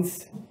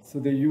Chern-Simons. So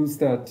they use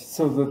that.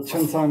 So the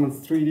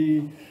Chern-Simons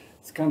 3D,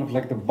 it's kind of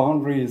like the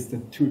boundary is the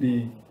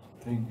 2D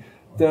thing.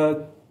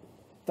 The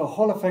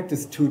Hall effect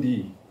is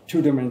 2D,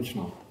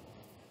 two-dimensional.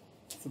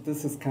 So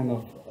this is kind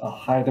of a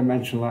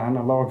high-dimensional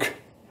analog.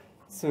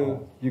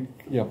 So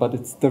but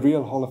it's the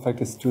real Hall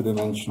effect is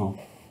two-dimensional.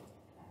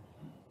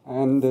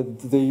 And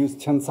they use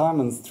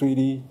Chern-Simons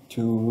 3D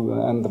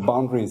and the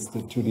boundary is the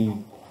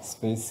 2D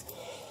space.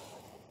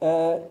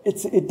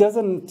 It's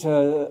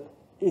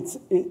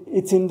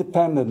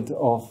independent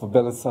of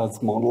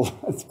Pelissard's model.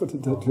 Let's put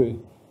it that way.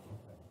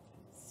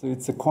 So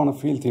it's a quantum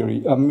field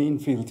theory, a mean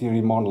field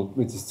theory model,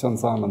 which is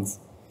Chern-Simons.